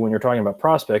value, when you're talking about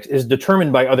prospects, is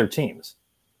determined by other teams.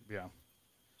 Yeah.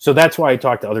 So that's why I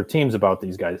talk to other teams about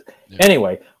these guys. Yeah.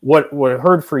 Anyway, what I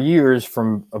heard for years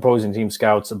from opposing team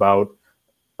scouts about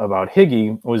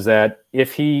Higgy was that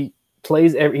if he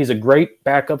plays, he's a great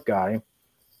backup guy,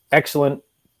 excellent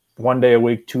 1 day a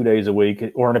week, 2 days a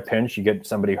week, or in a pinch, you get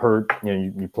somebody hurt,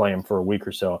 you play him for a week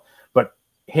or so. But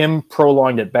him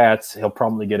prolonged at bats, he'll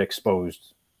probably get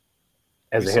exposed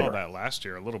as a hitter. We saw that last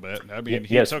year a little bit. I mean,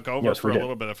 he took over for a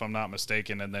little bit, if I'm not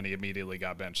mistaken, and then he immediately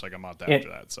got benched like a month after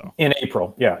that. So in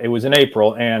April, it was in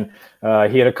April, and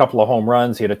he had a couple of home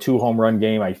runs. He had a 2 home run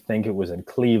game. I think it was in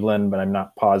Cleveland, but I'm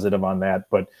not positive on that.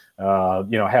 But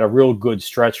had a real good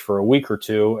stretch for a week or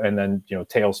two, and then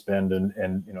tailspinned,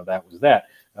 and that was that.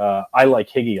 I like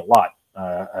Higgy a lot.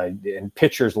 And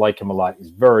pitchers like him a lot. He's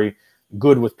very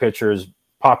good with pitchers,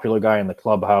 popular guy in the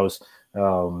clubhouse.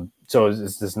 So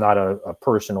this is not a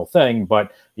personal thing,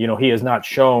 but he has not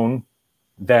shown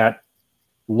that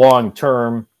long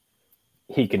term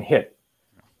he can hit.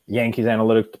 Yankees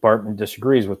analytics department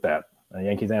disagrees with that. The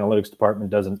Yankees analytics department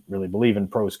doesn't really believe in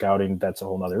pro scouting. That's a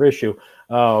whole other issue.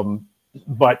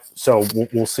 But so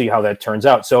we'll see how that turns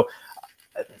out. So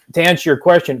to answer your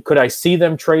question, could I see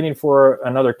them trading for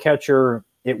another catcher?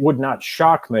 It would not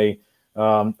shock me.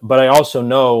 But I also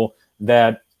know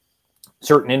that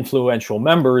certain influential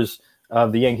members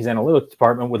of the Yankees analytics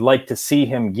department would like to see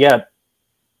him get,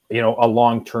 a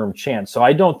long-term chance. So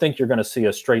I don't think you're going to see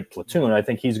a straight platoon. I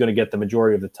think he's going to get the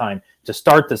majority of the time to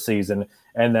start the season,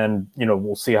 and then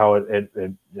we'll see how it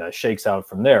shakes out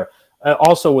from there.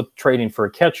 Also, with trading for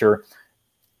a catcher,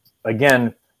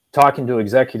 again, talking to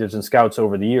executives and scouts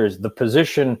over the years, the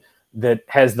position that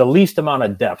has the least amount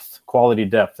of depth, quality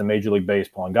depth in Major League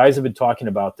Baseball, and guys have been talking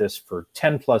about this for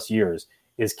 10 plus years,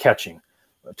 is catching.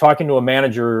 Talking to a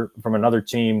manager from another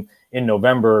team in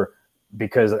November,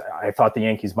 because I thought the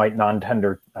Yankees might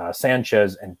non-tender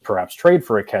Sanchez and perhaps trade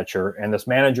for a catcher. And this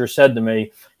manager said to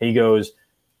me, he goes,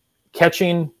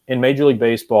 catching in Major League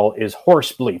Baseball is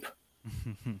horse bleep.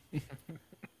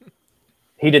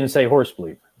 He didn't say horse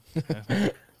bleep.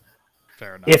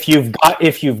 Fair enough. If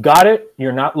you've got it,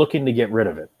 you're not looking to get rid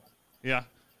of it. Yeah.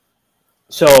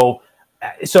 So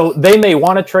they may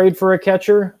want to trade for a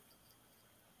catcher,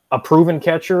 a proven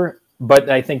catcher,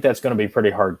 but I think that's going to be pretty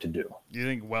hard to do. Do you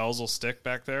think Wells will stick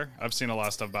back there? I've seen a lot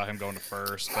of stuff about him going to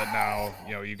first, but now,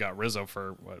 you got Rizzo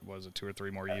for, what was it, 2 or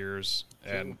 3 more years?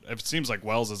 And it seems like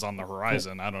Wells is on the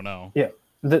horizon. I don't know. Yeah.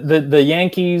 The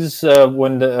Yankees,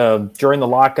 during the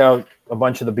lockout, a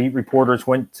bunch of the beat reporters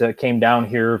came down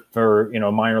here for,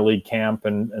 minor league camp,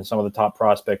 and some of the top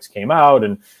prospects came out,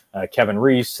 and Kevin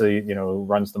Reese, who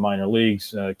runs the minor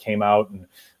leagues, came out, and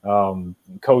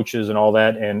coaches and all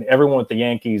that, and everyone with the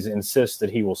Yankees insists that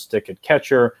he will stick at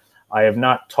catcher. I have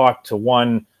not talked to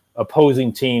one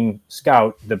opposing team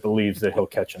scout that believes that he'll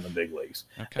catch in the big leagues.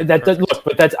 Okay,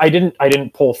 but I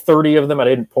didn't pull 30 of them. I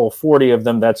didn't pull 40 of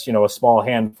them. That's a small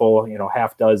handful.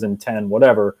 Half dozen, 10,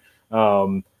 whatever.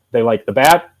 They like the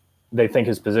bat. They think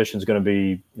his position is going to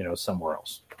be somewhere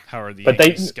else. How are the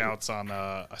Yankees scouts on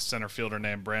a center fielder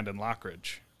named Brandon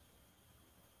Lockridge?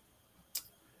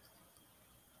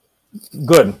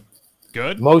 Good.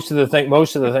 Most of the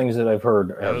things that I've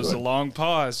heard. That was a long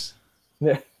pause.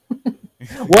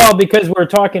 Well, because we're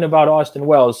talking about Austin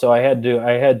Wells, so I had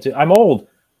to. I'm old.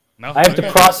 No, I have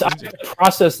to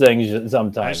process things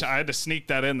sometimes. I had to sneak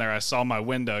that in there. I saw my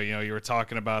window. You were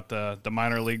talking about the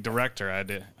minor league director. I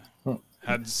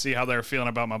had to see how they were feeling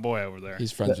about my boy over there.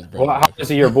 He's friends with Brandon. Well, how is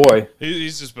he your boy?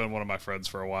 He's just been one of my friends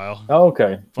for a while. Oh,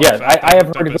 okay. Fun fact, I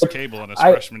have heard his cable in his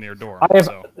freshman year dorm.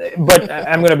 But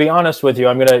I'm going to be honest with you.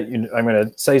 I'm going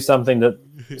to say something that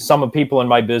some of people in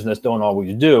my business don't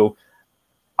always do.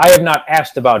 I have not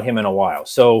asked about him in a while.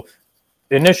 So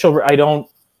I don't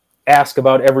ask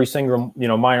about every single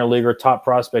minor leaguer, top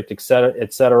prospect, et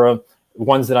cetera.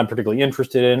 Ones that I'm particularly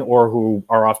interested in, or who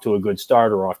are off to a good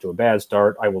start or off to a bad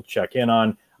start, I will check in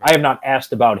on. I have not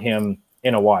asked about him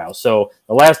in a while. So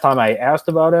the last time I asked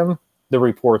about him, the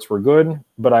reports were good,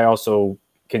 but I also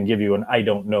can give you an I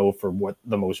don't know for what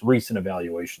the most recent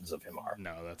evaluations of him are.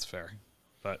 No, that's fair.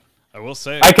 But I will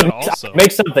say I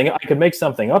could make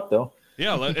something up though.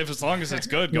 Yeah, as long as it's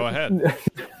good, go ahead.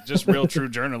 Just real true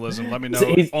journalism. Let me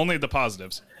know only the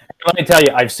positives. Let me tell you,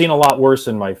 I've seen a lot worse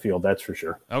in my field, that's for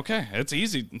sure. Okay, it's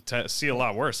easy to see a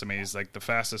lot worse. I mean, he's like the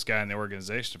fastest guy in the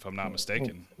organization, if I'm not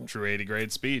mistaken. True 80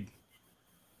 grade speed.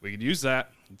 We could use that.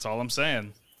 That's all I'm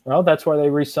saying. Well, that's why they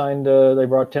re-signed. They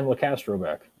brought Tim LaCastro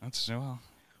back. That's well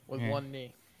with one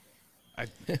knee.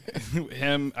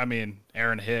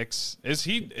 Aaron Hicks. Is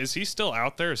he still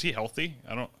out there? Is he healthy?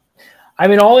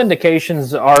 All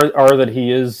indications are that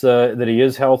he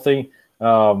is healthy.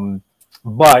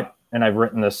 But, and I've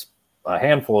written this a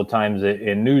handful of times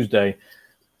in Newsday,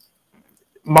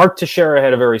 Mark Teixeira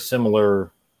had a very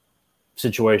similar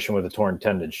situation with a torn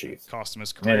tendon sheath. Cost him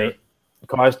his career.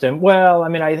 Cost him. Well,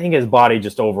 I think his body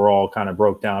just overall kind of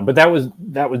broke down. But that was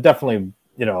definitely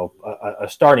a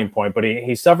starting point. But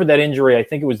he suffered that injury. I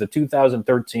think it was the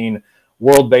 2013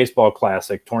 World Baseball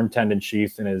Classic, torn tendon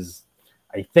sheath in his.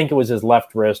 I think it was his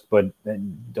left wrist, but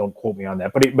don't quote me on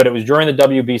that. But it was during the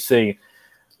WBC.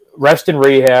 Rest in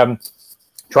rehab,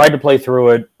 tried to play through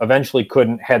it, eventually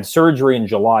couldn't, had surgery in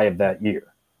July of that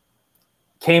year.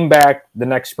 Came back the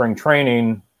next spring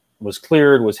training, was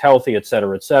cleared, was healthy, et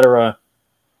cetera, et cetera.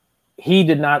 He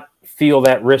did not feel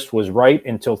that wrist was right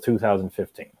until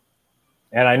 2015.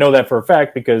 And I know that for a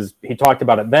fact because he talked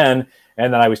about it then.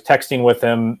 And then I was texting with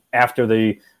him after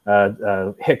the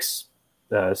Hicks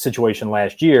situation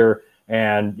last year.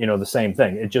 And, the same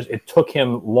thing. It took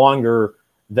him longer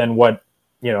than what,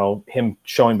 him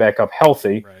showing back up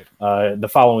healthy the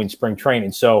following spring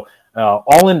training. So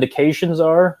all indications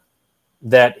are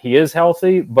that he is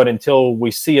healthy, but until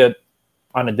we see it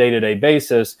on a day-to-day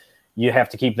basis, you have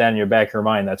to keep that in your back of your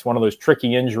mind. That's one of those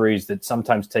tricky injuries that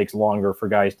sometimes takes longer for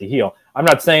guys to heal. I'm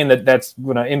not saying that that's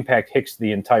going to impact Hicks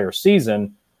the entire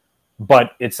season,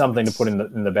 but it's something to put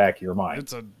in the back of your mind.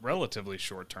 It's a relatively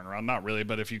short turnaround. Not really,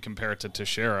 but if you compare it to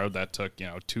Teixeira, that took,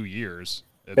 2 years.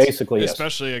 Basically,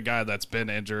 especially a guy that's been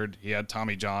injured. He had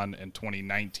Tommy John in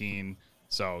 2019,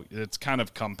 so it's kind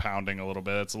of compounding a little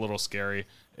bit. It's a little scary.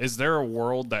 Is there a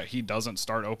world that he doesn't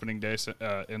start opening day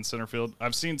in center field?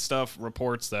 I've seen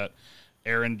reports that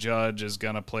Aaron Judge is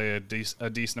going to play a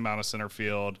decent amount of center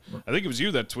field. I think it was you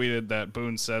that tweeted that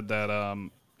Boone said that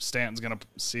Stanton's going to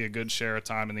see a good share of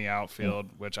time in the outfield,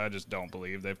 which I just don't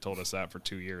believe. They've told us that for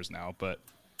 2 years now. But,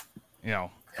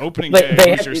 opening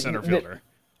day, who's your center fielder?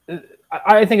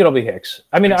 I think it'll be Hicks.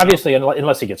 I mean, obviously,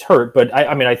 unless he gets hurt. But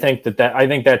I think I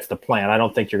think that's the plan. I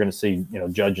don't think you're going to see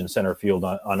Judge in center field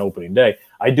on opening day.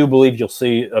 I do believe you'll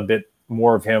see a bit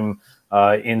more of him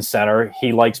in center.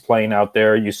 He likes playing out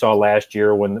there. You saw last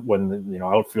year when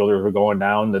outfielders were going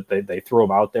down that they threw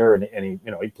him out there, and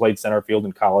he played center field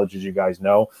in college, as you guys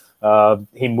know.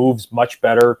 He moves much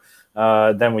better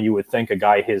than when you would think a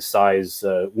guy his size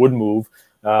would move.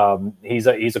 He's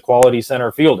a quality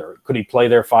center fielder. Could he play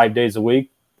there 5 days a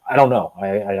week? I don't know.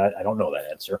 I don't know that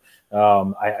answer.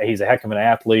 He's a heck of an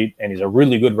athlete, and he's a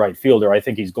really good right fielder. I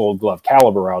think he's Gold Glove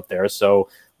caliber out there, so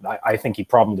I think he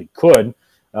probably could.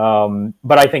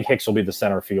 But I think Hicks will be the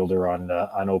center fielder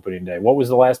on opening day. What was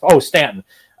the last? Oh, Stanton.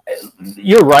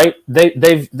 You're right.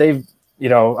 They've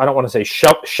I don't want to say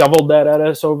shoveled that at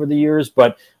us over the years,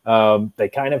 but they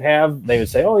kind of have. They would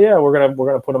say, "Oh yeah, we're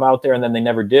gonna put him out there," and then they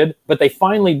never did. But they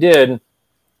finally did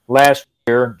last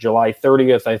year, July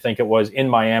 30th, I think it was, in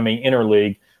Miami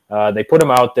Interleague. They put him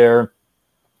out there,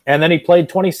 and then he played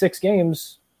 26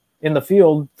 games in the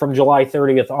field from July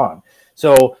 30th on.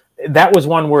 So that was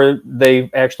one where they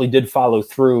actually did follow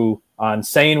through on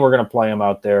saying we're going to play him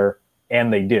out there,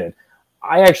 and they did.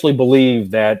 I actually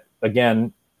believe that,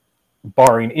 again,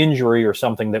 barring injury or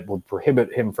something that would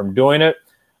prohibit him from doing it,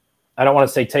 I don't want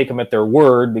to say take them at their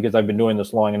word, because I've been doing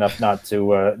this long enough not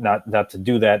to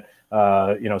do that,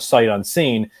 sight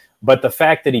unseen. But the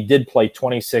fact that he did play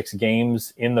 26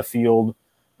 games in the field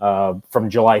from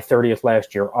July 30th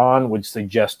last year on would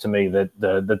suggest to me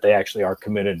that they actually are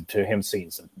committed to him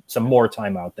seeing some more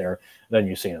time out there than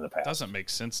you've seen in the past. Doesn't make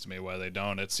sense to me why they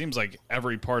don't. It seems like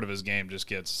every part of his game just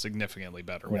gets significantly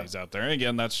better when he's out there. And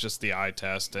again, that's just the eye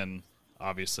test, and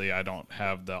obviously I don't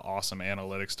have the awesome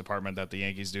analytics department that the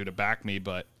Yankees do to back me,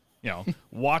 but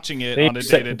watching it on a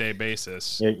day-to-day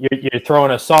basis. You're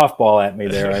throwing a softball at me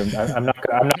there. I'm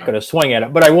not going to swing at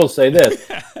it, but I will say this: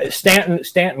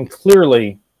 Stanton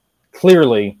clearly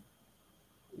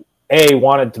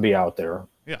wanted to be out there.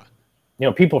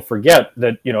 Yeah. People forget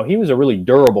that he was a really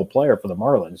durable player for the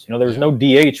Marlins. There was no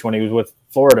DH when he was with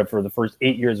Florida for the first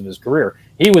 8 years of his career.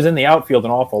 He was in the outfield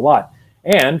an awful lot,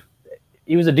 and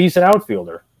he was a decent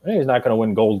outfielder. He's not going to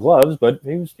win Gold Gloves, but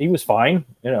he was fine,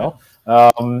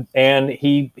 and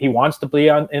he wants to be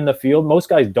in the field. Most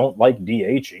guys don't like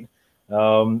DHing,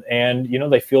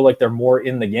 and they feel like they're more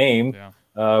in the game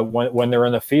when they're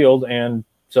in the field. And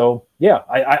so,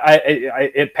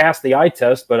 it passed the eye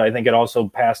test, but I think it also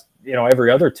passed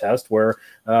every other test where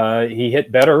he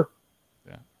hit better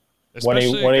when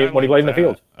he played in the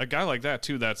field. A guy like that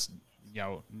too, that's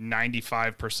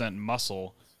 95%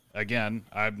 muscle. Again,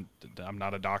 I'm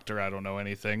not a doctor. I don't know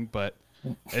anything, but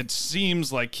it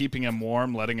seems like keeping him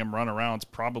warm, letting him run around is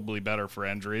probably better for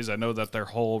injuries. I know that their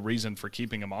whole reason for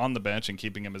keeping him on the bench and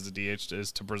keeping him as a DH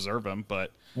is to preserve him,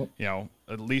 but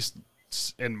at least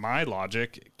in my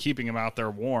logic, keeping him out there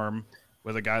warm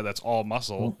with a guy that's all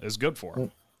muscle is good for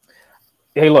him.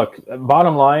 Hey, look,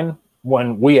 bottom line,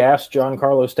 when we asked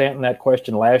Giancarlo Stanton that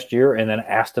question last year and then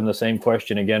asked him the same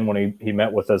question again when he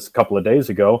met with us a couple of days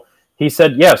ago, he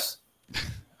said yes.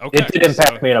 Okay, it did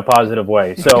impact me in a positive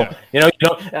way. So,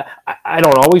 I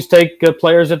don't always take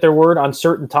players at their word on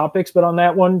certain topics, but on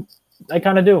that one, I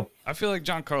kind of do. I feel like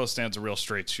Giancarlo Stanton's a real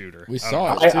straight shooter. We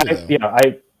saw it too,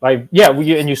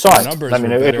 and you saw the numbers were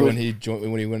better when he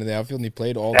went in the outfield and he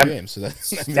played all games. So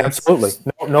that's absolutely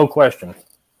no question.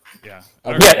 Yeah.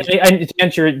 And to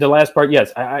answer the last part,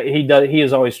 yes, he does. He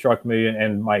has always struck me,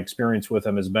 and my experience with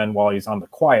him has been, while he's on the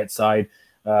quiet side,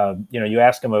 You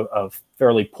ask him a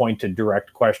fairly pointed,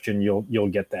 direct question, you'll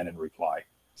get that in reply.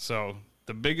 So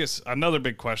another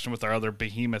big question with our other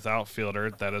behemoth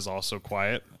outfielder that is also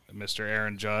quiet, Mr.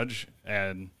 Aaron Judge,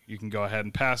 and you can go ahead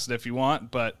and pass it if you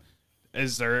want, but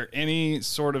is there any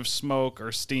sort of smoke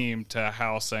or steam to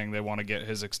Hal saying they want to get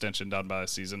his extension done by the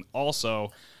season?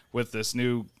 Also, with this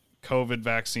new COVID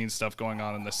vaccine stuff going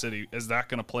on in the city, is that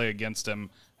going to play against him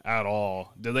at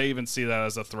all? Do they even see that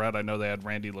as a threat? I know they had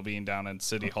Randy Levine down in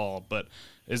City Hall, but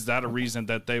is that a reason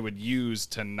that they would use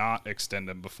to not extend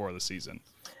him before the season?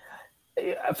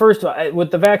 First,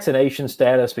 with the vaccination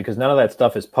status, because none of that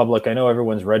stuff is public, I know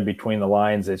everyone's read between the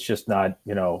lines. It's just not,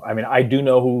 I do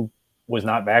know who was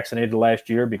not vaccinated last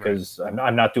year because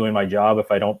I'm not doing my job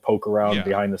if I don't poke around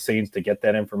behind the scenes to get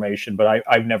that information. But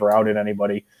I've never outed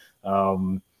anybody.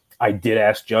 I did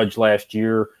ask Judge last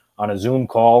year on a Zoom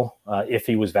call if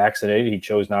he was vaccinated. He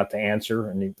chose not to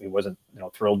answer, and he wasn't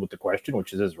thrilled with the question,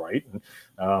 which is his right.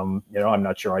 And I'm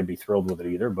not sure I'd be thrilled with it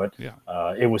either. But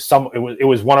it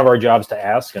was one of our jobs to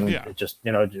ask, and it just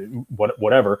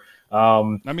whatever.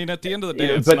 I mean, at the end of the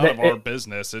day, it's none of our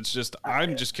business. It's just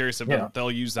I'm just curious if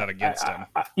they'll use that against him.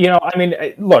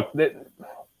 Look.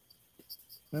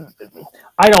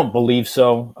 I don't believe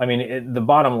so. I mean, the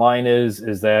bottom line is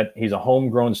that he's a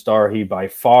homegrown star. He by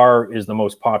far is the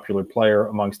most popular player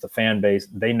amongst the fan base.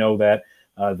 They know that.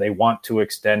 They want to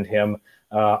extend him.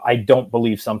 I don't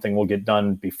believe something will get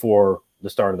done before the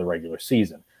start of the regular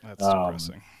season. That's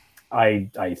depressing.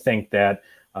 I think that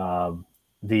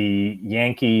the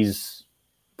Yankees'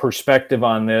 perspective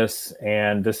on this,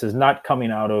 and this is not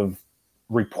coming out of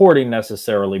reporting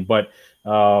necessarily, but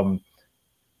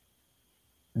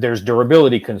there's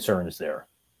durability concerns there.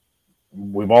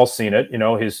 We've all seen it.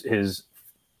 His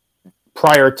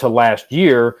prior to last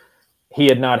year, he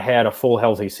had not had a full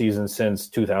healthy season since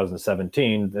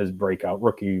 2017, his breakout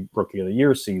rookie of the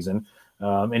year season.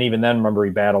 And even then, remember,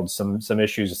 he battled some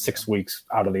issues 6 weeks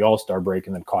out of the All-Star break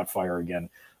and then caught fire again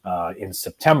in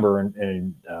September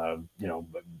and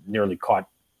nearly caught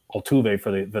Altuve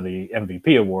for the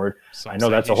MVP award. I know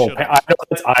that's a whole.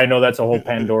 I know that's a whole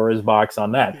Pandora's box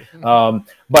on that.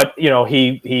 But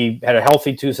he had a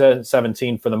healthy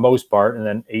 2017 for the most part, and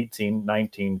then 18,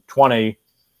 19, 20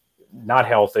 not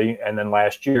healthy, and then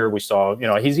last year we saw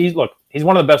he's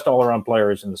one of the best all-around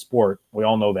players in the sport. We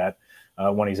all know that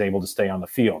when he's able to stay on the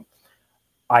field.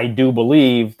 I do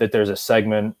believe that there's a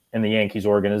segment in the Yankees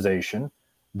organization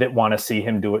that want to see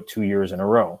him do it 2 years in a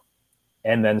row,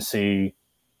 and then see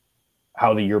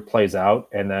how the year plays out,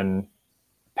 and then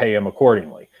pay him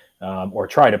accordingly, or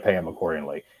try to pay him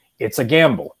accordingly. It's a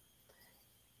gamble.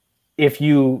 If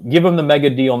you give him the mega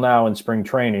deal now in spring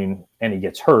training and he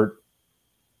gets hurt,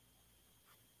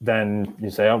 then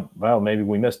you say, oh, well, maybe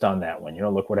we missed on that one.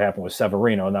 Look what happened with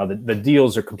Severino. Now the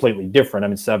deals are completely different. I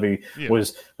mean, Sevy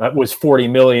was $40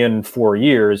 million 4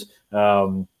 years.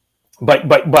 But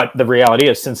the reality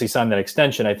is, since he signed that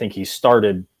extension, I think he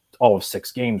started all of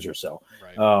 6 games or so.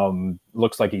 Right.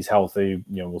 Looks like he's healthy.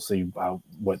 We'll see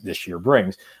what this year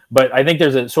brings. But I think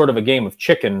there's a sort of a game of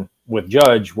chicken with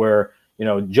Judge where,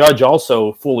 Judge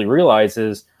also fully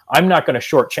realizes I'm not going to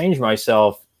shortchange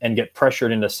myself and get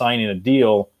pressured into signing a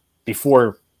deal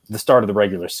before the start of the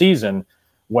regular season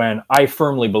when I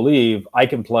firmly believe I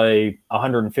can play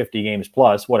 150 games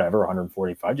plus, whatever,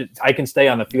 145. I can stay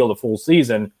on the field a full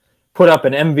season, put up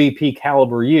an MVP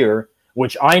caliber year,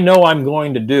 which I know I'm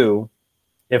going to do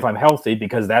if I'm healthy,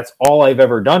 because that's all I've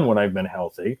ever done when I've been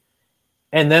healthy.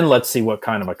 And then let's see what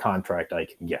kind of a contract I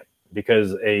can get,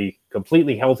 because a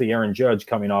completely healthy Aaron Judge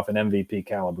coming off an MVP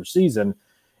caliber season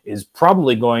is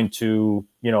probably going to,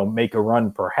 make a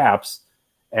run perhaps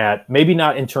at, maybe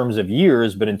not in terms of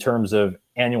years, but in terms of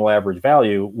annual average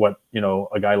value, what,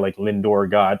 a guy like Lindor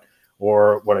got,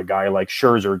 or what a guy like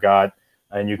Scherzer got.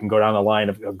 And you can go down the line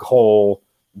of Cole,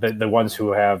 the ones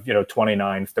who have,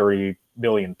 29, 30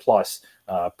 billion plus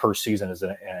per season as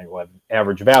an annual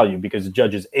average value, because the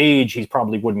Judge's age, he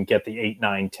probably wouldn't get the 8,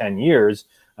 9, 10 years.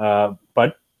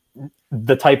 But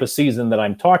the type of season that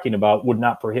I'm talking about would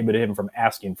not prohibit him from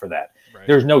asking for that. Right.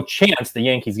 There's no chance the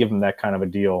Yankees give him that kind of a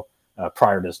deal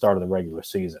prior to the start of the regular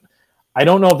season. I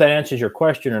don't know if that answers your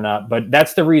question or not, but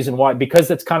that's the reason why, because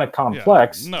it's kind of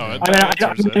complex. Yeah.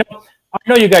 I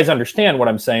know you guys understand what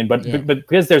I'm saying, but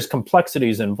because there's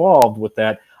complexities involved with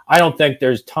that, I don't think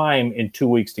there's time in 2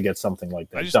 weeks to get something like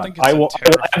that done. I will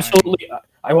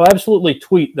absolutely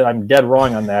tweet that I'm dead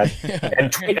wrong on that,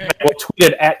 and I will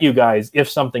tweet it at you guys if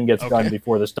something gets done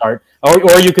before the start,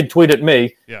 or you could tweet at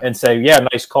me and say, "Yeah,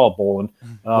 nice call, Boland."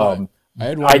 I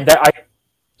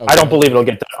don't believe it'll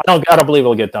get done. I don't believe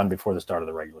it'll get done before the start of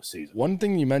the regular season. One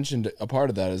thing you mentioned, a part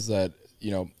of that is that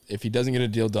if he doesn't get a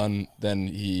deal done, then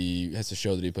he has to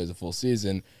show that he plays a full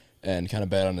season and kind of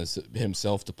bet on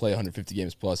himself to play 150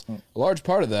 games plus. A large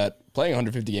part of that, playing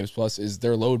 150 games plus, is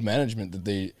their load management that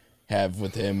they have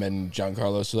with him and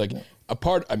Giancarlo. So, like,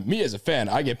 me as a fan,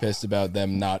 I get pissed about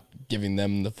them not giving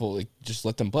them the full, just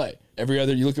let them play.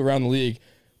 You look around the league,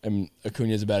 and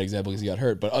Acuna is a bad example because he got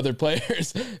hurt, but other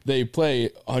players, they play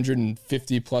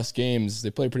 150 plus games.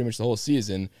 They play pretty much the whole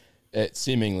season.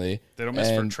 Seemingly they don't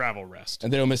miss for travel rest,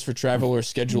 and they don't miss for travel or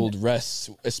scheduled rests.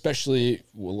 Especially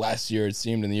last year, it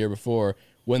seemed, and the year before,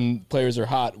 when players are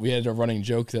hot, we had a running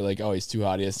joke that like, oh, he's too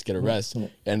hot, he has to get a rest,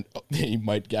 and he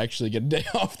might actually get a day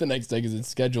off the next day because it's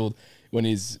scheduled when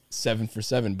he's 7 for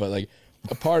 7. But like,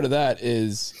 a part of that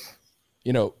is,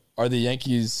 are the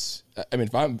Yankees? I mean,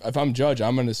 if I'm Judge,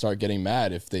 I'm going to start getting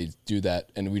mad if they do that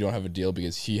and we don't have a deal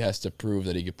because he has to prove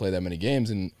that he could play that many games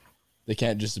and they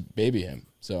can't just baby him.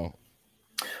 So.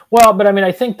 Well, but I mean,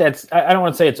 I think I don't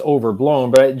want to say it's overblown,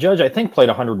 but Judge, I think, played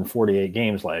 148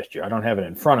 games last year. I don't have it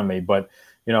in front of me, but,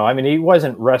 I mean, he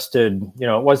wasn't rested.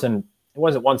 It wasn't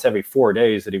once every 4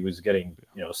 days that he was getting,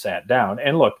 sat down.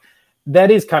 And look,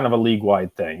 that is kind of a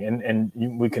league-wide thing. And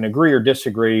we can agree or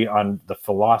disagree on the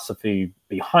philosophy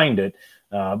behind it.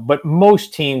 But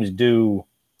most teams do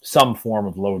some form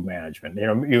of load management.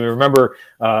 You remember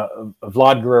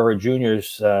Vlad Guerrero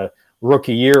Jr.'s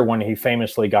rookie year when he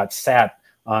famously got sat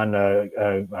on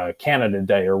Canada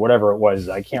Day or whatever it was.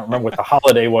 I can't remember what the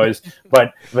holiday was,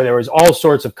 but there was all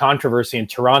sorts of controversy in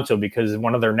Toronto because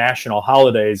one of their national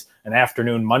holidays, an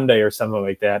afternoon Monday or something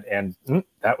like that, and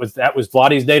that was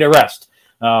Vladdy's day to rest.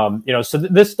 So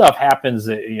this stuff happens,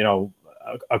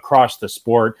 across the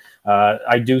sport.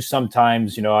 I do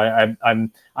sometimes,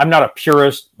 I'm not a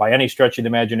purist by any stretch of the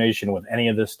imagination with any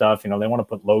of this stuff. They want to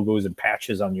put logos and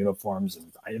patches on uniforms,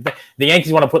 and the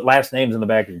Yankees want to put last names in the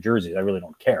back of your jerseys. I really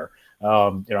don't care.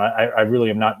 I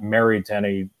really am not married to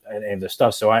any of this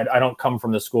stuff. So I don't come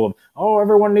from the school of,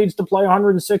 everyone needs to play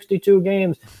 162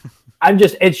 games.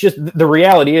 It's just the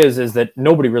reality is that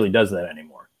nobody really does that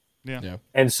anymore. Yeah.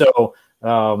 And so,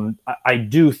 I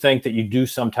do think that you do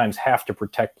sometimes have to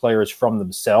protect players from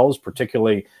themselves,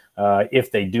 particularly if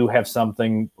they do have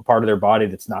something, part of their body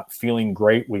that's not feeling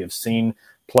great. We have seen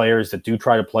players that do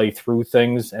try to play through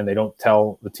things and they don't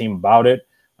tell the team about it,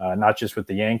 not just with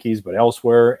the Yankees, but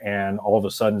elsewhere. And all of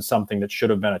a sudden, something that should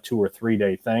have been a 2 or 3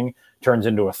 day thing turns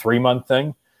into a 3-month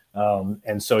thing.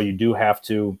 And so you do have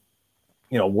to,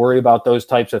 worry about those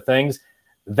types of things.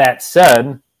 That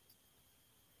said,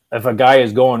 if a guy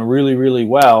is going really, really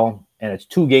well and it's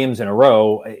 2 games in a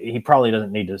row, he probably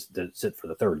doesn't need to sit for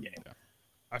the 3rd game.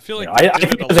 I feel like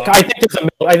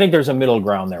I think there's a middle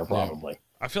ground there probably.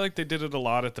 I feel like they did it a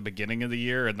lot at the beginning of the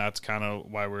year, and that's kind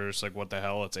of why we're just like, what the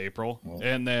hell, it's April.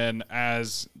 And then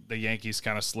as the Yankees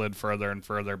kind of slid further and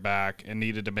further back and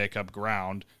needed to make up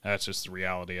ground, that's just the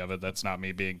reality of it. That's not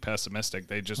me being pessimistic.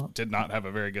 They just did not have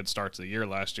a very good start to the year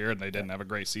last year, and they didn't have a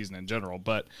great season in general.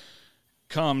 But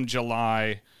come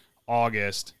July,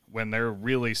 August, when they're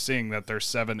really seeing that they're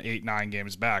 7, 8, 9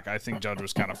 games back, I think Judge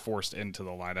was kind of forced into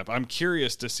the lineup. I'm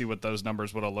curious to see what those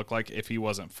numbers would have looked like if he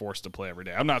wasn't forced to play every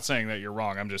day. I'm not saying that you're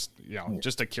wrong. I'm just,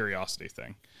 just a curiosity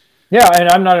thing. Yeah, and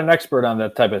I'm not an expert on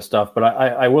that type of stuff, but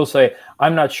I will say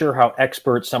I'm not sure how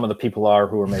expert some of the people are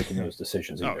who are making those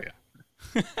decisions either.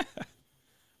 Oh, yeah.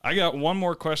 I got one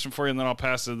more question for you, and then I'll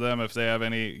pass it to them if they have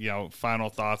any, final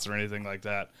thoughts or anything like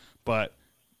that. But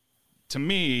to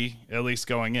me, at least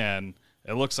going in,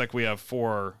 it looks like we have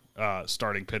 4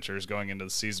 starting pitchers going into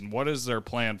the season. What is their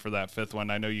plan for that 5th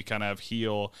one? I know you kind of have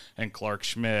Heel and Clark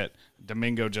Schmidt.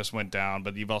 Domingo just went down,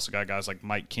 but you've also got guys like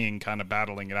Mike King kind of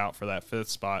battling it out for that 5th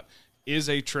spot. Is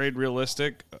a trade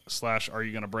realistic? / are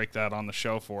you going to break that on the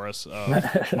show for us,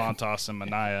 Montas and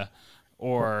Minaya?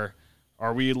 Or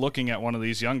are we looking at one of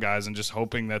these young guys and just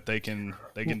hoping that they can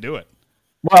do it?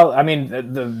 Well, I mean,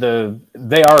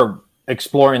 they are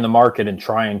exploring the market and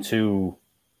trying to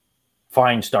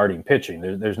find starting pitching.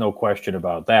 There's no question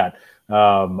about that.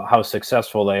 How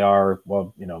successful they are,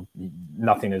 well,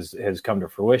 nothing has come to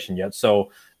fruition yet.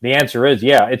 So the answer is,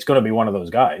 it's going to be one of those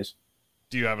guys.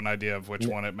 Do you have an idea of which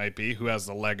one it might be? Who has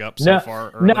the leg up so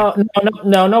far? Early?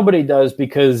 No, nobody does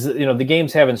because, the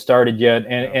games haven't started yet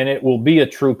and it will be a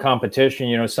true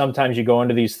competition. Sometimes you go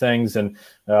into these things and,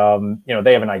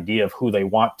 they have an idea of who they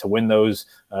want to win those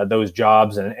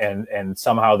jobs and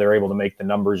somehow they're able to make the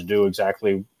numbers do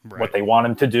exactly what they want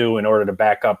them to do in order to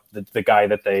back up the guy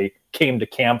that they came to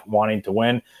camp wanting to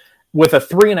win. With a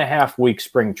 3.5 week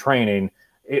spring training,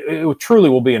 it truly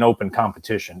will be an open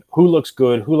competition. Who looks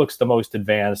good, who looks the most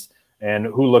advanced, and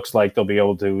who looks like they'll be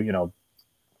able to,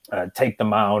 take the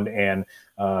mound and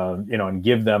and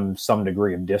give them some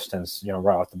degree of distance,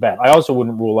 right off the bat. I also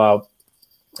wouldn't rule out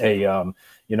a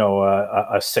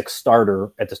sixth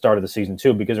starter at the start of the season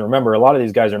too, because remember, a lot of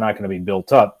these guys are not going to be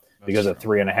built up because of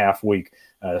 3.5 week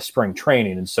spring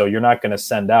training, and so you're not going to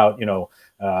send out,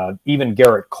 even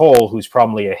Garrett Cole, who's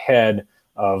probably ahead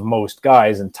of most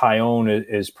guys, and Tyone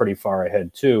is pretty far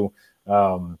ahead too.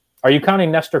 Are you counting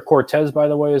Nestor Cortez, by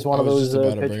the way, as one of those? I was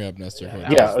just about to bring up Nestor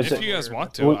Cortez. Yeah, if you guys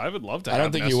want to, I would love to. I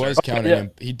don't think Nestor. he was counting him.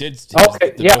 He did.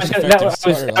 Okay, yeah.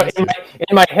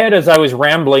 In my head, as I was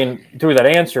rambling through that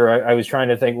answer, I was trying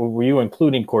to think: were you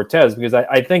including Cortez? Because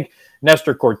I think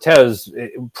Nestor Cortez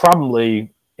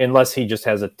probably, unless he just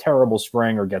has a terrible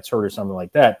spring or gets hurt or something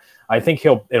like that, I think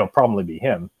it'll probably be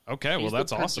him. Okay, well He's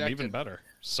that's the awesome. projected. Even better.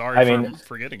 Sorry for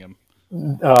forgetting him.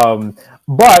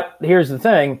 But here's the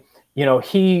thing.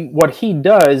 What he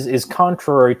does is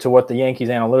contrary to what the Yankees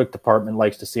analytic department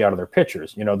likes to see out of their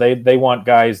pitchers. They want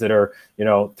guys that are,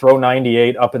 throw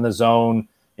 98 up in the zone,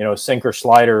 sinker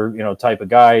slider, type of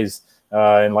guys.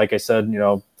 And like I said,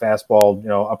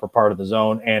 fastball, upper part of the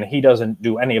zone. And he doesn't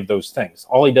do any of those things.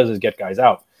 All he does is get guys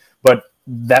out. But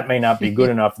that may not be good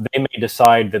enough. They may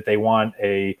decide that they want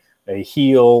a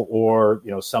heel or,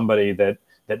 somebody that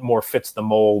more fits the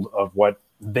mold of what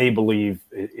they believe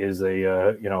is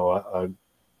a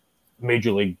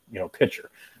major league pitcher,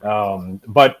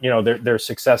 but their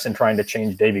success in trying to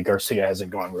change Davy Garcia hasn't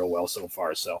gone real well so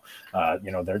far. So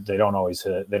they don't always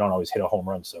hit a home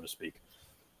run, so to speak.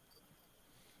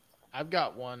 I've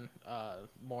got one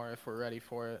more if we're ready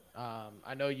for it.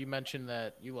 I know you mentioned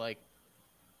that you like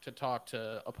to talk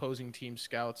to opposing team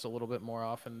scouts a little bit more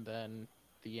often than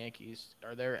the Yankees.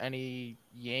 Are there any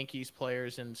Yankees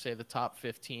players in, say, the top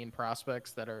 15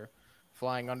 prospects that are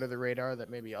flying under the radar that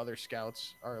maybe other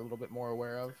scouts are a little bit more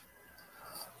aware of?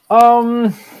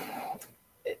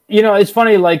 It's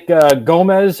funny, like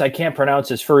Gomez, I can't pronounce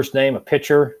his first name, a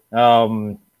pitcher. It's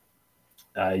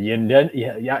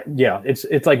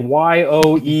like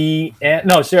Yoen.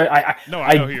 No, sorry, I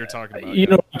know who you're talking about. You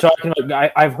know what I'm talking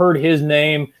about. I've heard his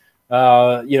name,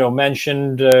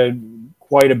 mentioned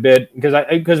quite a bit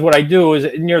because what I do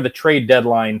is near the trade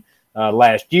deadline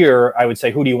last year, I would say,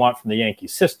 who do you want from the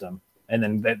Yankees system? And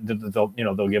then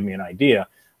they'll give me an idea.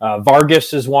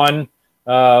 Vargas is one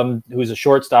who's a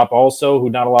shortstop also, who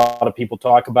not a lot of people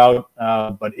talk about,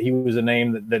 but he was a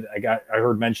name that I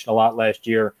heard mentioned a lot last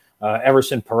year.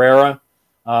 Everson Pereira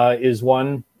is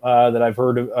one that I've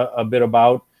heard a bit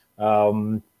about,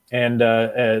 and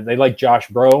they like Josh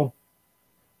Bro.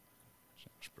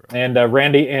 And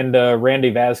Randy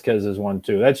Vasquez is one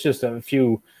too. That's just a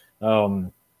few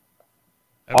off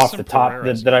the top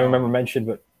that I remember mentioned.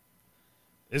 But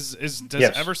does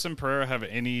yes. Everson Pereira have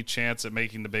any chance at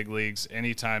making the big leagues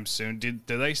anytime soon?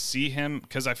 Do they see him?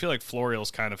 Because I feel like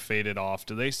Florial's kind of faded off.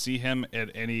 Do they see him at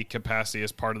any capacity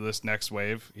as part of this next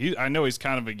wave? I know he's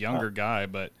kind of a younger guy,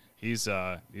 but he's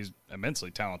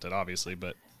immensely talented, obviously.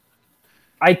 But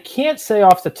I can't say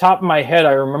off the top of my head.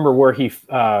 I remember where he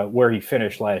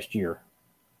finished last year.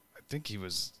 I think he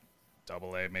was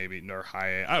Double-A, maybe, or High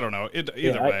A. I don't know.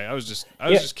 Either way, I was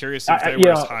just curious if they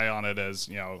were as high on it as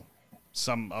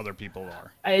some other people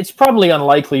are. It's probably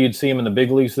unlikely you'd see him in the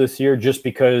big leagues this year, just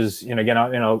because again,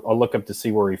 I'll look up to see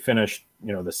where he finished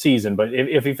the season. But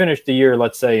if he finished the year,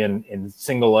 let's say in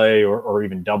Single A or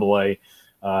even Double-A,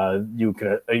 you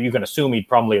can assume he'd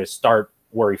probably start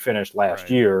where he finished last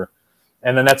year.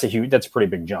 And then that's a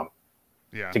pretty bbig jump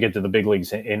to get to the big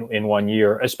leagues in 1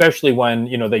 year, especially when,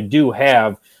 they do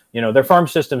have, their farm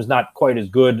system is not quite as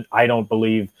good, I don't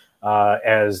believe,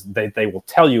 as they will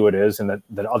tell you it is, and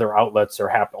that other outlets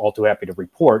are all too happy to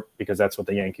report, because that's what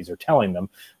the Yankees are telling them.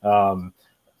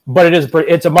 But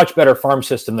it's a much better farm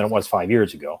system than it was 5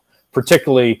 years ago,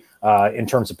 particularly in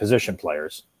terms of position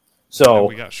players. So and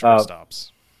we got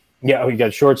shortstops. We got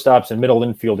shortstops and middle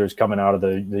infielders coming out of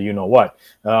the what.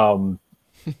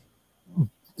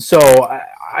 So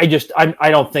I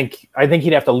think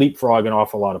he'd have to leapfrog an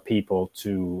awful lot of people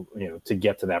to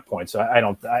get to that point. So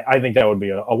I think that would be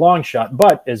a long shot.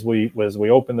 But as we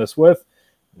open this with,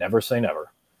 never say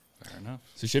never. Fair enough.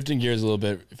 So shifting gears a little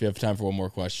bit, if you have time for one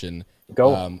more question,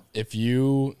 go.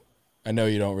 I know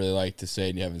you don't really like to say it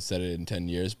and you haven't said it in 10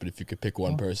 years, but if you could pick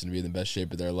one person to be in the best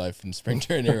shape of their life in spring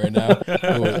training right now,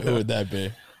 who would that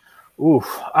be?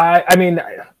 Oof. I mean,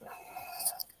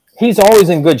 he's always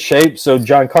in good shape, so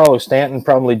Giancarlo Stanton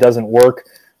probably doesn't work.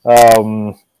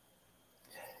 Going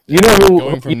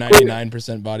from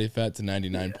 99% body fat to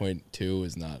 99.2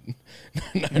 is not.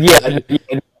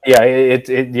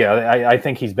 I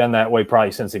think he's been that way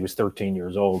probably since he was 13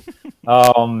 years old.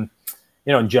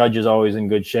 Judge is always in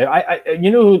good shape. You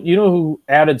know who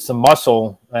added some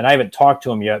muscle, and I haven't talked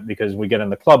to him yet because we get in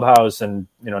the clubhouse and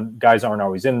guys aren't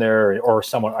always in there, or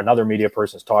another media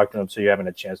person's talking to him, so you haven't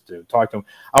a chance to talk to him.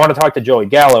 I want to talk to Joey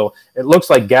Gallo. It looks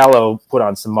like Gallo put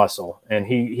on some muscle, and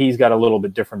he's got a little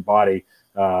bit different body,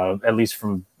 at least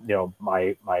from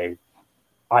my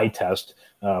eye test,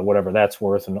 whatever that's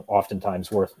worth, and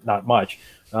oftentimes worth not much.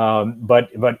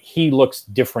 But he looks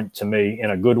different to me in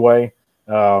a good way.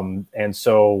 And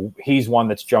so he's one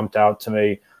that's jumped out to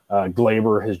me.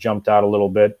 Glaber has jumped out a little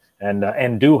bit, and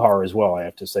Andujar as well, I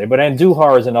have to say. But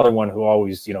Andujar is another one who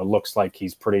always, looks like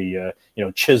he's pretty,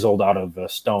 chiseled out of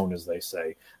stone, as they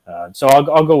say. So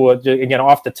I'll go with, again,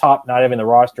 off the top, not having the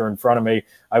roster in front of me,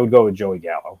 I would go with Joey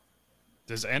Gallo.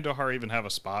 Does Andujar even have a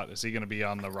spot? Is he going to be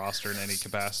on the roster in any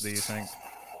capacity, you think?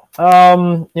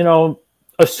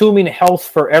 Assuming health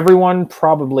for everyone,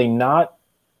 probably not.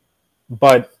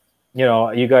 But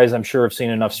you guys, I'm sure, have seen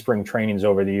enough spring trainings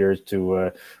over the years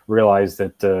to realize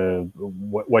that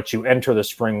what you enter the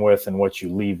spring with and what you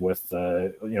leave with,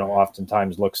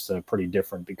 oftentimes looks pretty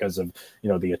different because of,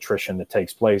 the attrition that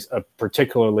takes place,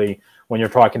 particularly when you're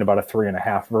talking about a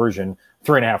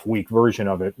 3.5 week version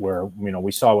of it, where,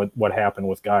 we saw what happened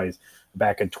with guys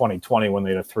back in 2020 when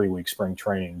they had a 3-week spring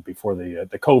training before the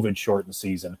COVID shortened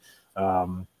season.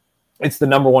 It's the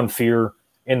number one fear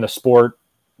in the sport.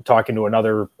 Talking to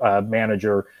another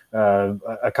manager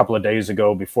a couple of days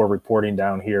ago before reporting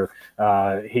down here,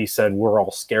 he said, we're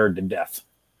all scared to death,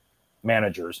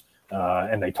 managers.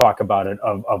 And they talk about it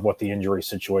of what the injury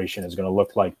situation is going to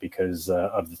look like because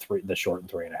of the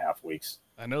shortened 3.5 weeks.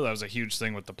 I know that was a huge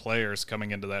thing with the players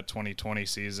coming into that 2020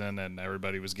 season, and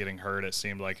everybody was getting hurt, it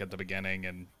seemed like, at the beginning,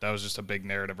 and that was just a big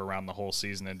narrative around the whole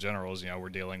season in general is, we're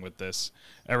dealing with this,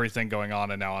 everything going on,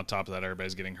 and now on top of that,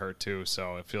 everybody's getting hurt too,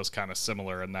 so it feels kind of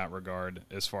similar in that regard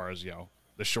as far as,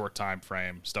 the short time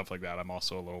frame, stuff like that. I'm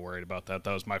also a little worried about that.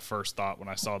 That was my first thought when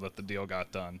I saw that the deal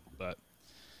got done, but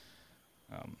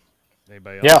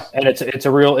anybody else? Yeah, and it's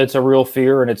a real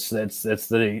fear, and it's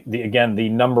the again, the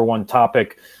number one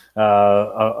topic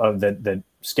that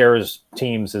scares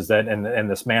teams is that,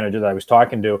 and this manager that I was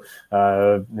talking to,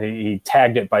 he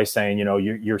tagged it by saying,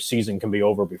 your season can be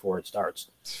over before it starts.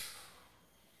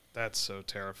 That's so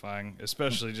terrifying,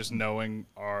 especially just knowing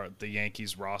the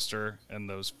Yankees roster and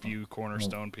those few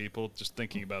cornerstone people. Just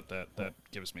thinking about that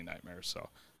gives me nightmares. So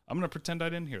I'm going to pretend I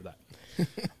didn't hear that.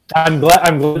 I'm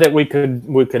glad that we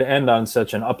could end on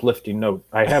such an uplifting note.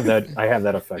 I have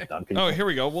that effect on people. Oh, here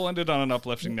we go. We'll end it on an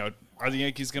uplifting note. Are the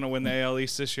Yankees going to win the AL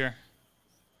East this year?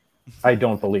 I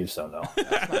don't believe so, no.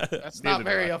 That's not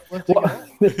very uplifting. Well,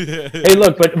 hey,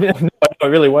 look, but no, it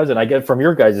really wasn't. I get from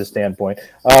your guys' standpoint.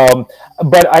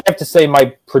 But I have to say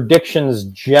my predictions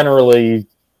generally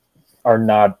are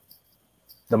not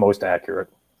the most accurate.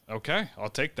 Okay,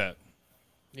 I'll take that.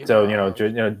 So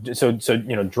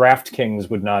DraftKings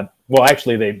would not. Well,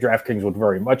 actually, DraftKings would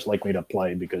very much like me to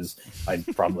play because I'd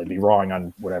probably be wrong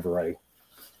on whatever I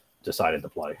decided to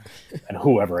play and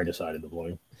whoever I decided to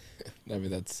play. I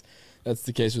mean, that's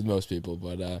the case with most people.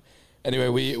 But anyway,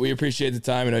 we appreciate the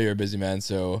time. I know you're a busy man,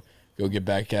 so go get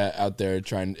back out there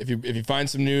trying. If you find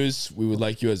some news, we would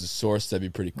like you as a source. That'd be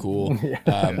pretty cool.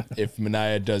 If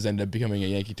Mania does end up becoming a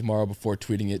Yankee tomorrow, before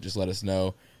tweeting it, just let us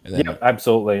know. And then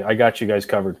absolutely. I got you guys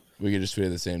covered. We could just tweet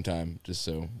at the same time, just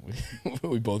so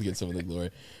we both get some of the glory.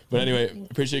 But anyway,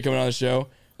 appreciate you coming on the show.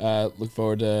 Look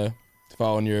forward to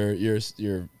following your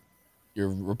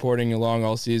reporting along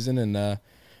all season, and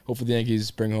hopefully the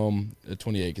Yankees bring home a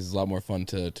 28 because it's a lot more fun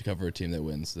to cover a team that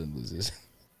wins than loses.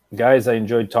 Guys, I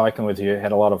enjoyed talking with you.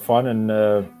 Had a lot of fun,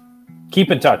 and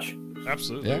keep in touch.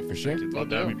 Absolutely. Yeah, for sure. You'd love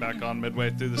to have me back on midway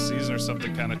through the season or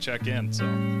something, kind of check in. So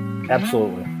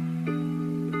absolutely.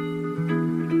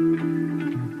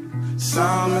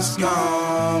 Summer's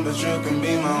gone, but you can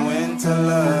be my winter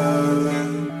love.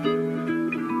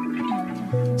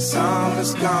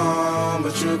 Summer's gone,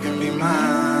 but you can be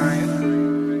mine.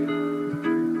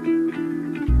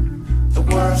 The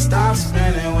world stops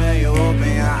spinning when you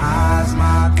open your eyes,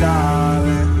 my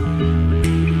darling.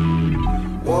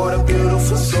 What a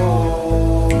beautiful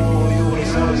soul you are.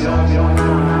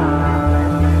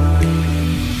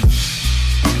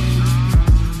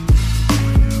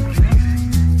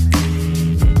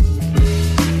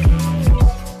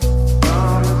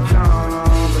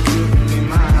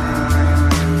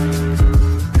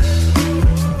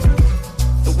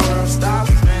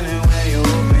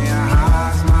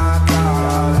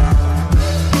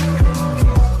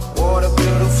 What a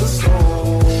beautiful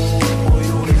soul.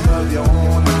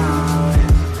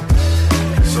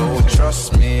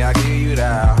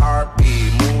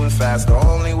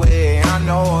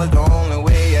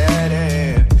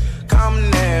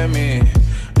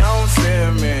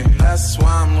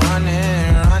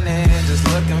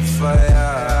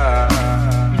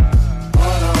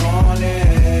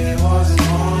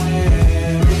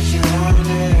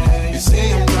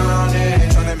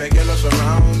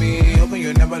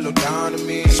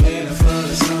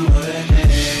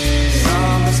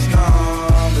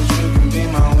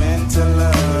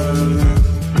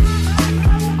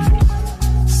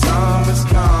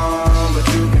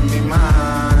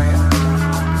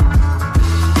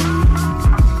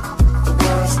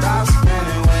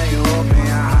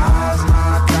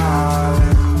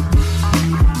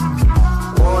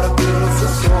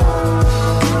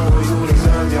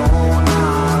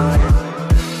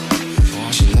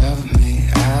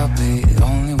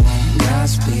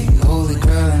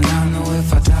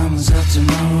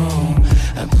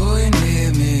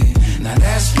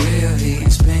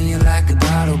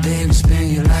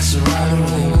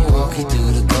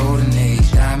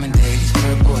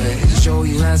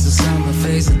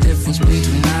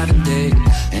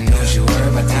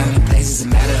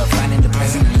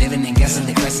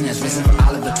 person has risen for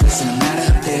all of the twists in a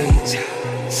matter of days.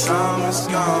 Summer's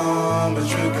gone, but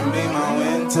you can be my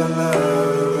winter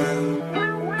loving.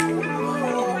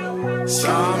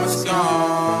 Summer's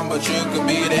gone, but you could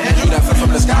be the angel that fell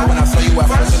from the sky when I saw you at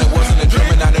first, and it wasn't a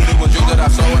dream, and I knew it was you that I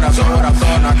saw when I saw what I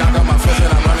saw, and I got my fist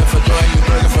and I'm running for joy, and you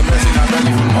begging for mercy, not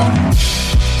begging for more.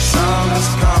 Summer's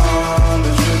gone,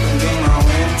 but you can be my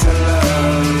winter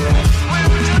love.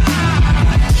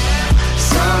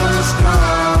 Summer's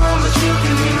gone, but you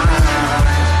can be mine.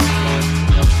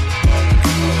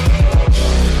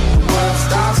 The world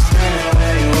stops spinning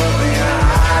when you open your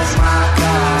eyes, my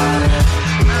God.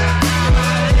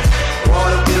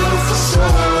 What a beautiful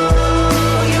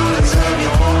soul, you deserve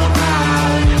your own life.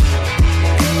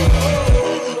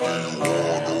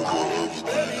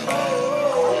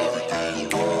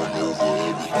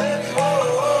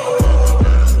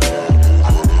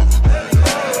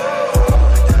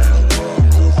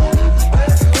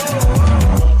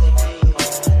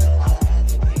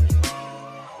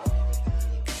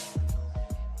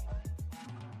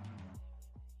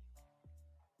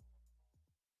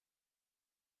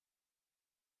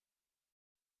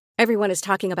 Everyone is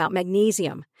talking about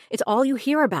magnesium. It's all you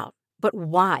hear about. But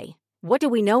why? What do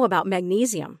we know about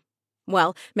magnesium?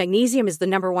 Well, magnesium is the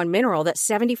number one mineral that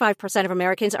 75% of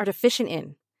Americans are deficient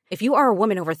in. If you are a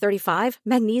woman over 35,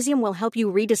 magnesium will help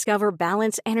you rediscover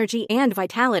balance, energy, and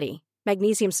vitality.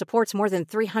 Magnesium supports more than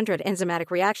 300 enzymatic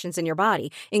reactions in your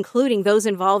body, including those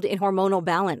involved in hormonal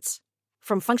balance.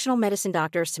 From functional medicine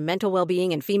doctors to mental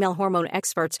well-being and female hormone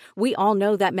experts, we all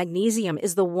know that magnesium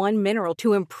is the one mineral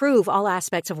to improve all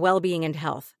aspects of well-being and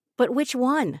health. But which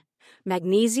one?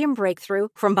 Magnesium Breakthrough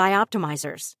from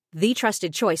Bioptimizers, the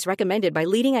trusted choice recommended by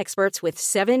leading experts with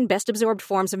 7 best-absorbed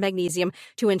forms of magnesium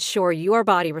to ensure your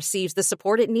body receives the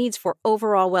support it needs for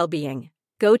overall well-being.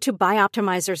 Go to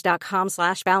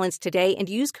bioptimizers.com/balance today and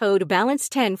use code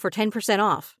BALANCE10 for 10%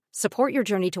 off. Support your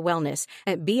journey to wellness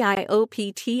at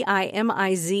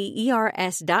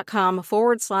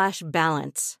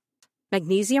bioptimizers.com/balance.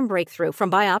 Magnesium Breakthrough from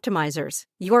Bioptimizers,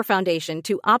 your foundation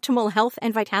to optimal health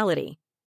and vitality.